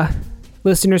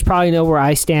listeners probably know where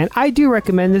I stand. I do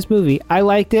recommend this movie. I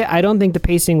liked it. I don't think the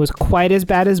pacing was quite as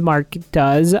bad as Mark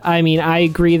does. I mean, I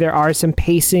agree there are some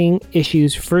pacing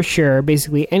issues for sure.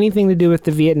 Basically, anything to do with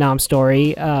the Vietnam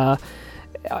story, all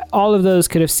of those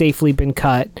could have safely been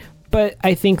cut. But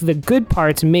I think the good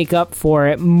parts make up for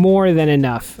it more than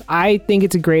enough. I think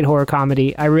it's a great horror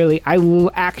comedy. I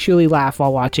actually laugh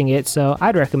while watching it, so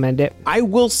I'd recommend it. I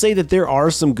will say that there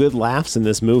are some good laughs in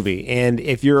this movie, and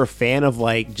if you're a fan of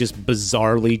like just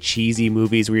bizarrely cheesy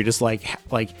movies where you're just like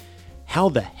how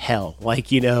the hell,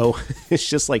 like, you know, it's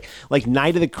just like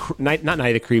Night of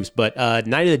the Creeps, but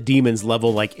Night of the Demons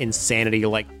level like insanity. You're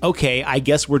like, okay, I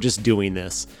guess we're just doing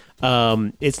this.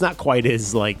 It's not quite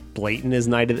as like blatant as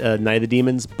Night of the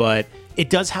Demons, but it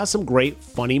does have some great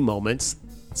funny moments.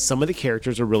 Some of the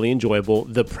characters are really enjoyable.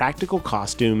 The practical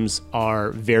costumes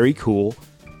are very cool.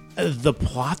 The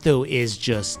plot though is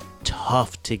just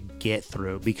tough to get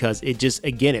through because it just,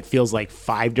 again, it feels like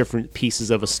 5 different pieces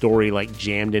of a story like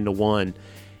jammed into one.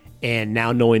 And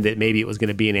now knowing that maybe it was going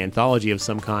to be an anthology of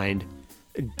some kind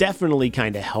definitely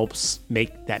kind of helps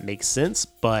make that make sense,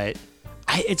 but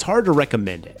it's hard to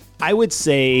recommend it. I would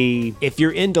say if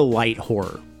you're into light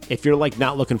horror, if you're like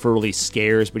not looking for really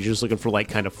scares, but you're just looking for like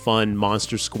kind of fun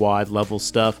Monster Squad level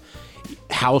stuff,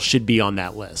 House should be on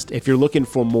that list. If you're looking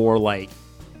for more like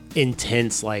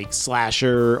intense like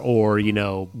slasher or, you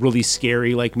know, really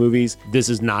scary like movies, this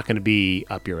is not going to be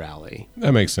up your alley.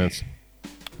 That makes sense.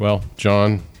 Well,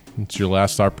 John, it's your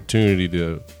last opportunity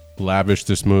to lavish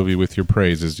this movie with your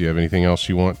praises. Do you have anything else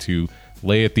you want to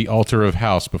lay at the altar of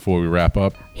House before we wrap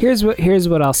up? Here's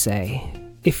what I'll say.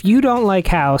 If you don't like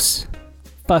House,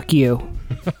 fuck you.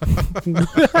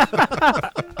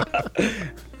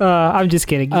 I'm just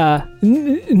kidding.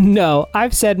 No,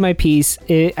 I've said my piece.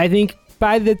 I think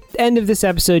by the end of this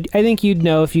episode, I think you'd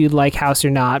know if you'd like House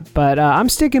or not, but I'm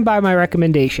sticking by my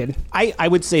recommendation. I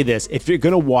would say this. If you're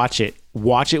going to watch it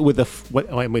with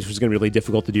which is going to be really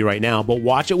difficult to do right now, but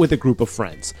watch it with a group of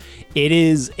friends. It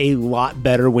is a lot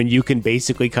better when you can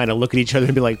basically kind of look at each other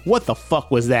and be like, what the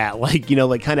fuck was that? Like, you know,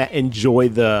 like kind of enjoy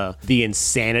the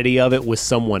insanity of it with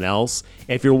someone else.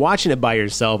 If you're watching it by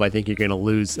yourself, I think you're going to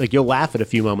lose, like you'll laugh at a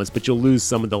few moments, but you'll lose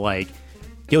some of the like,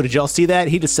 yo, did y'all see that?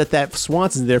 He just set that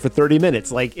Swanson there for 30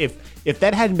 minutes. Like if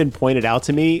that hadn't been pointed out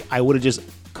to me, I would have just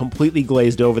completely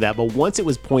glazed over that. But once it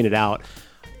was pointed out,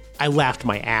 I laughed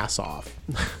my ass off.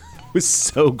 It was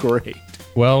so great.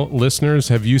 Well, listeners,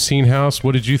 have you seen House?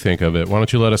 What did you think of it? Why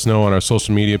don't you let us know on our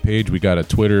social media page? We got a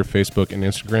Twitter, Facebook, and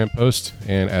Instagram post.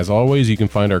 And as always, you can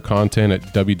find our content at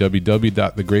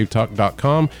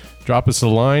www.thegravetalk.com. Drop us a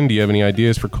line. Do you have any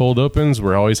ideas for cold opens?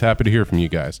 We're always happy to hear from you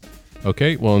guys.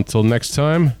 Okay, well, until next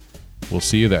time, we'll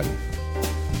see you then.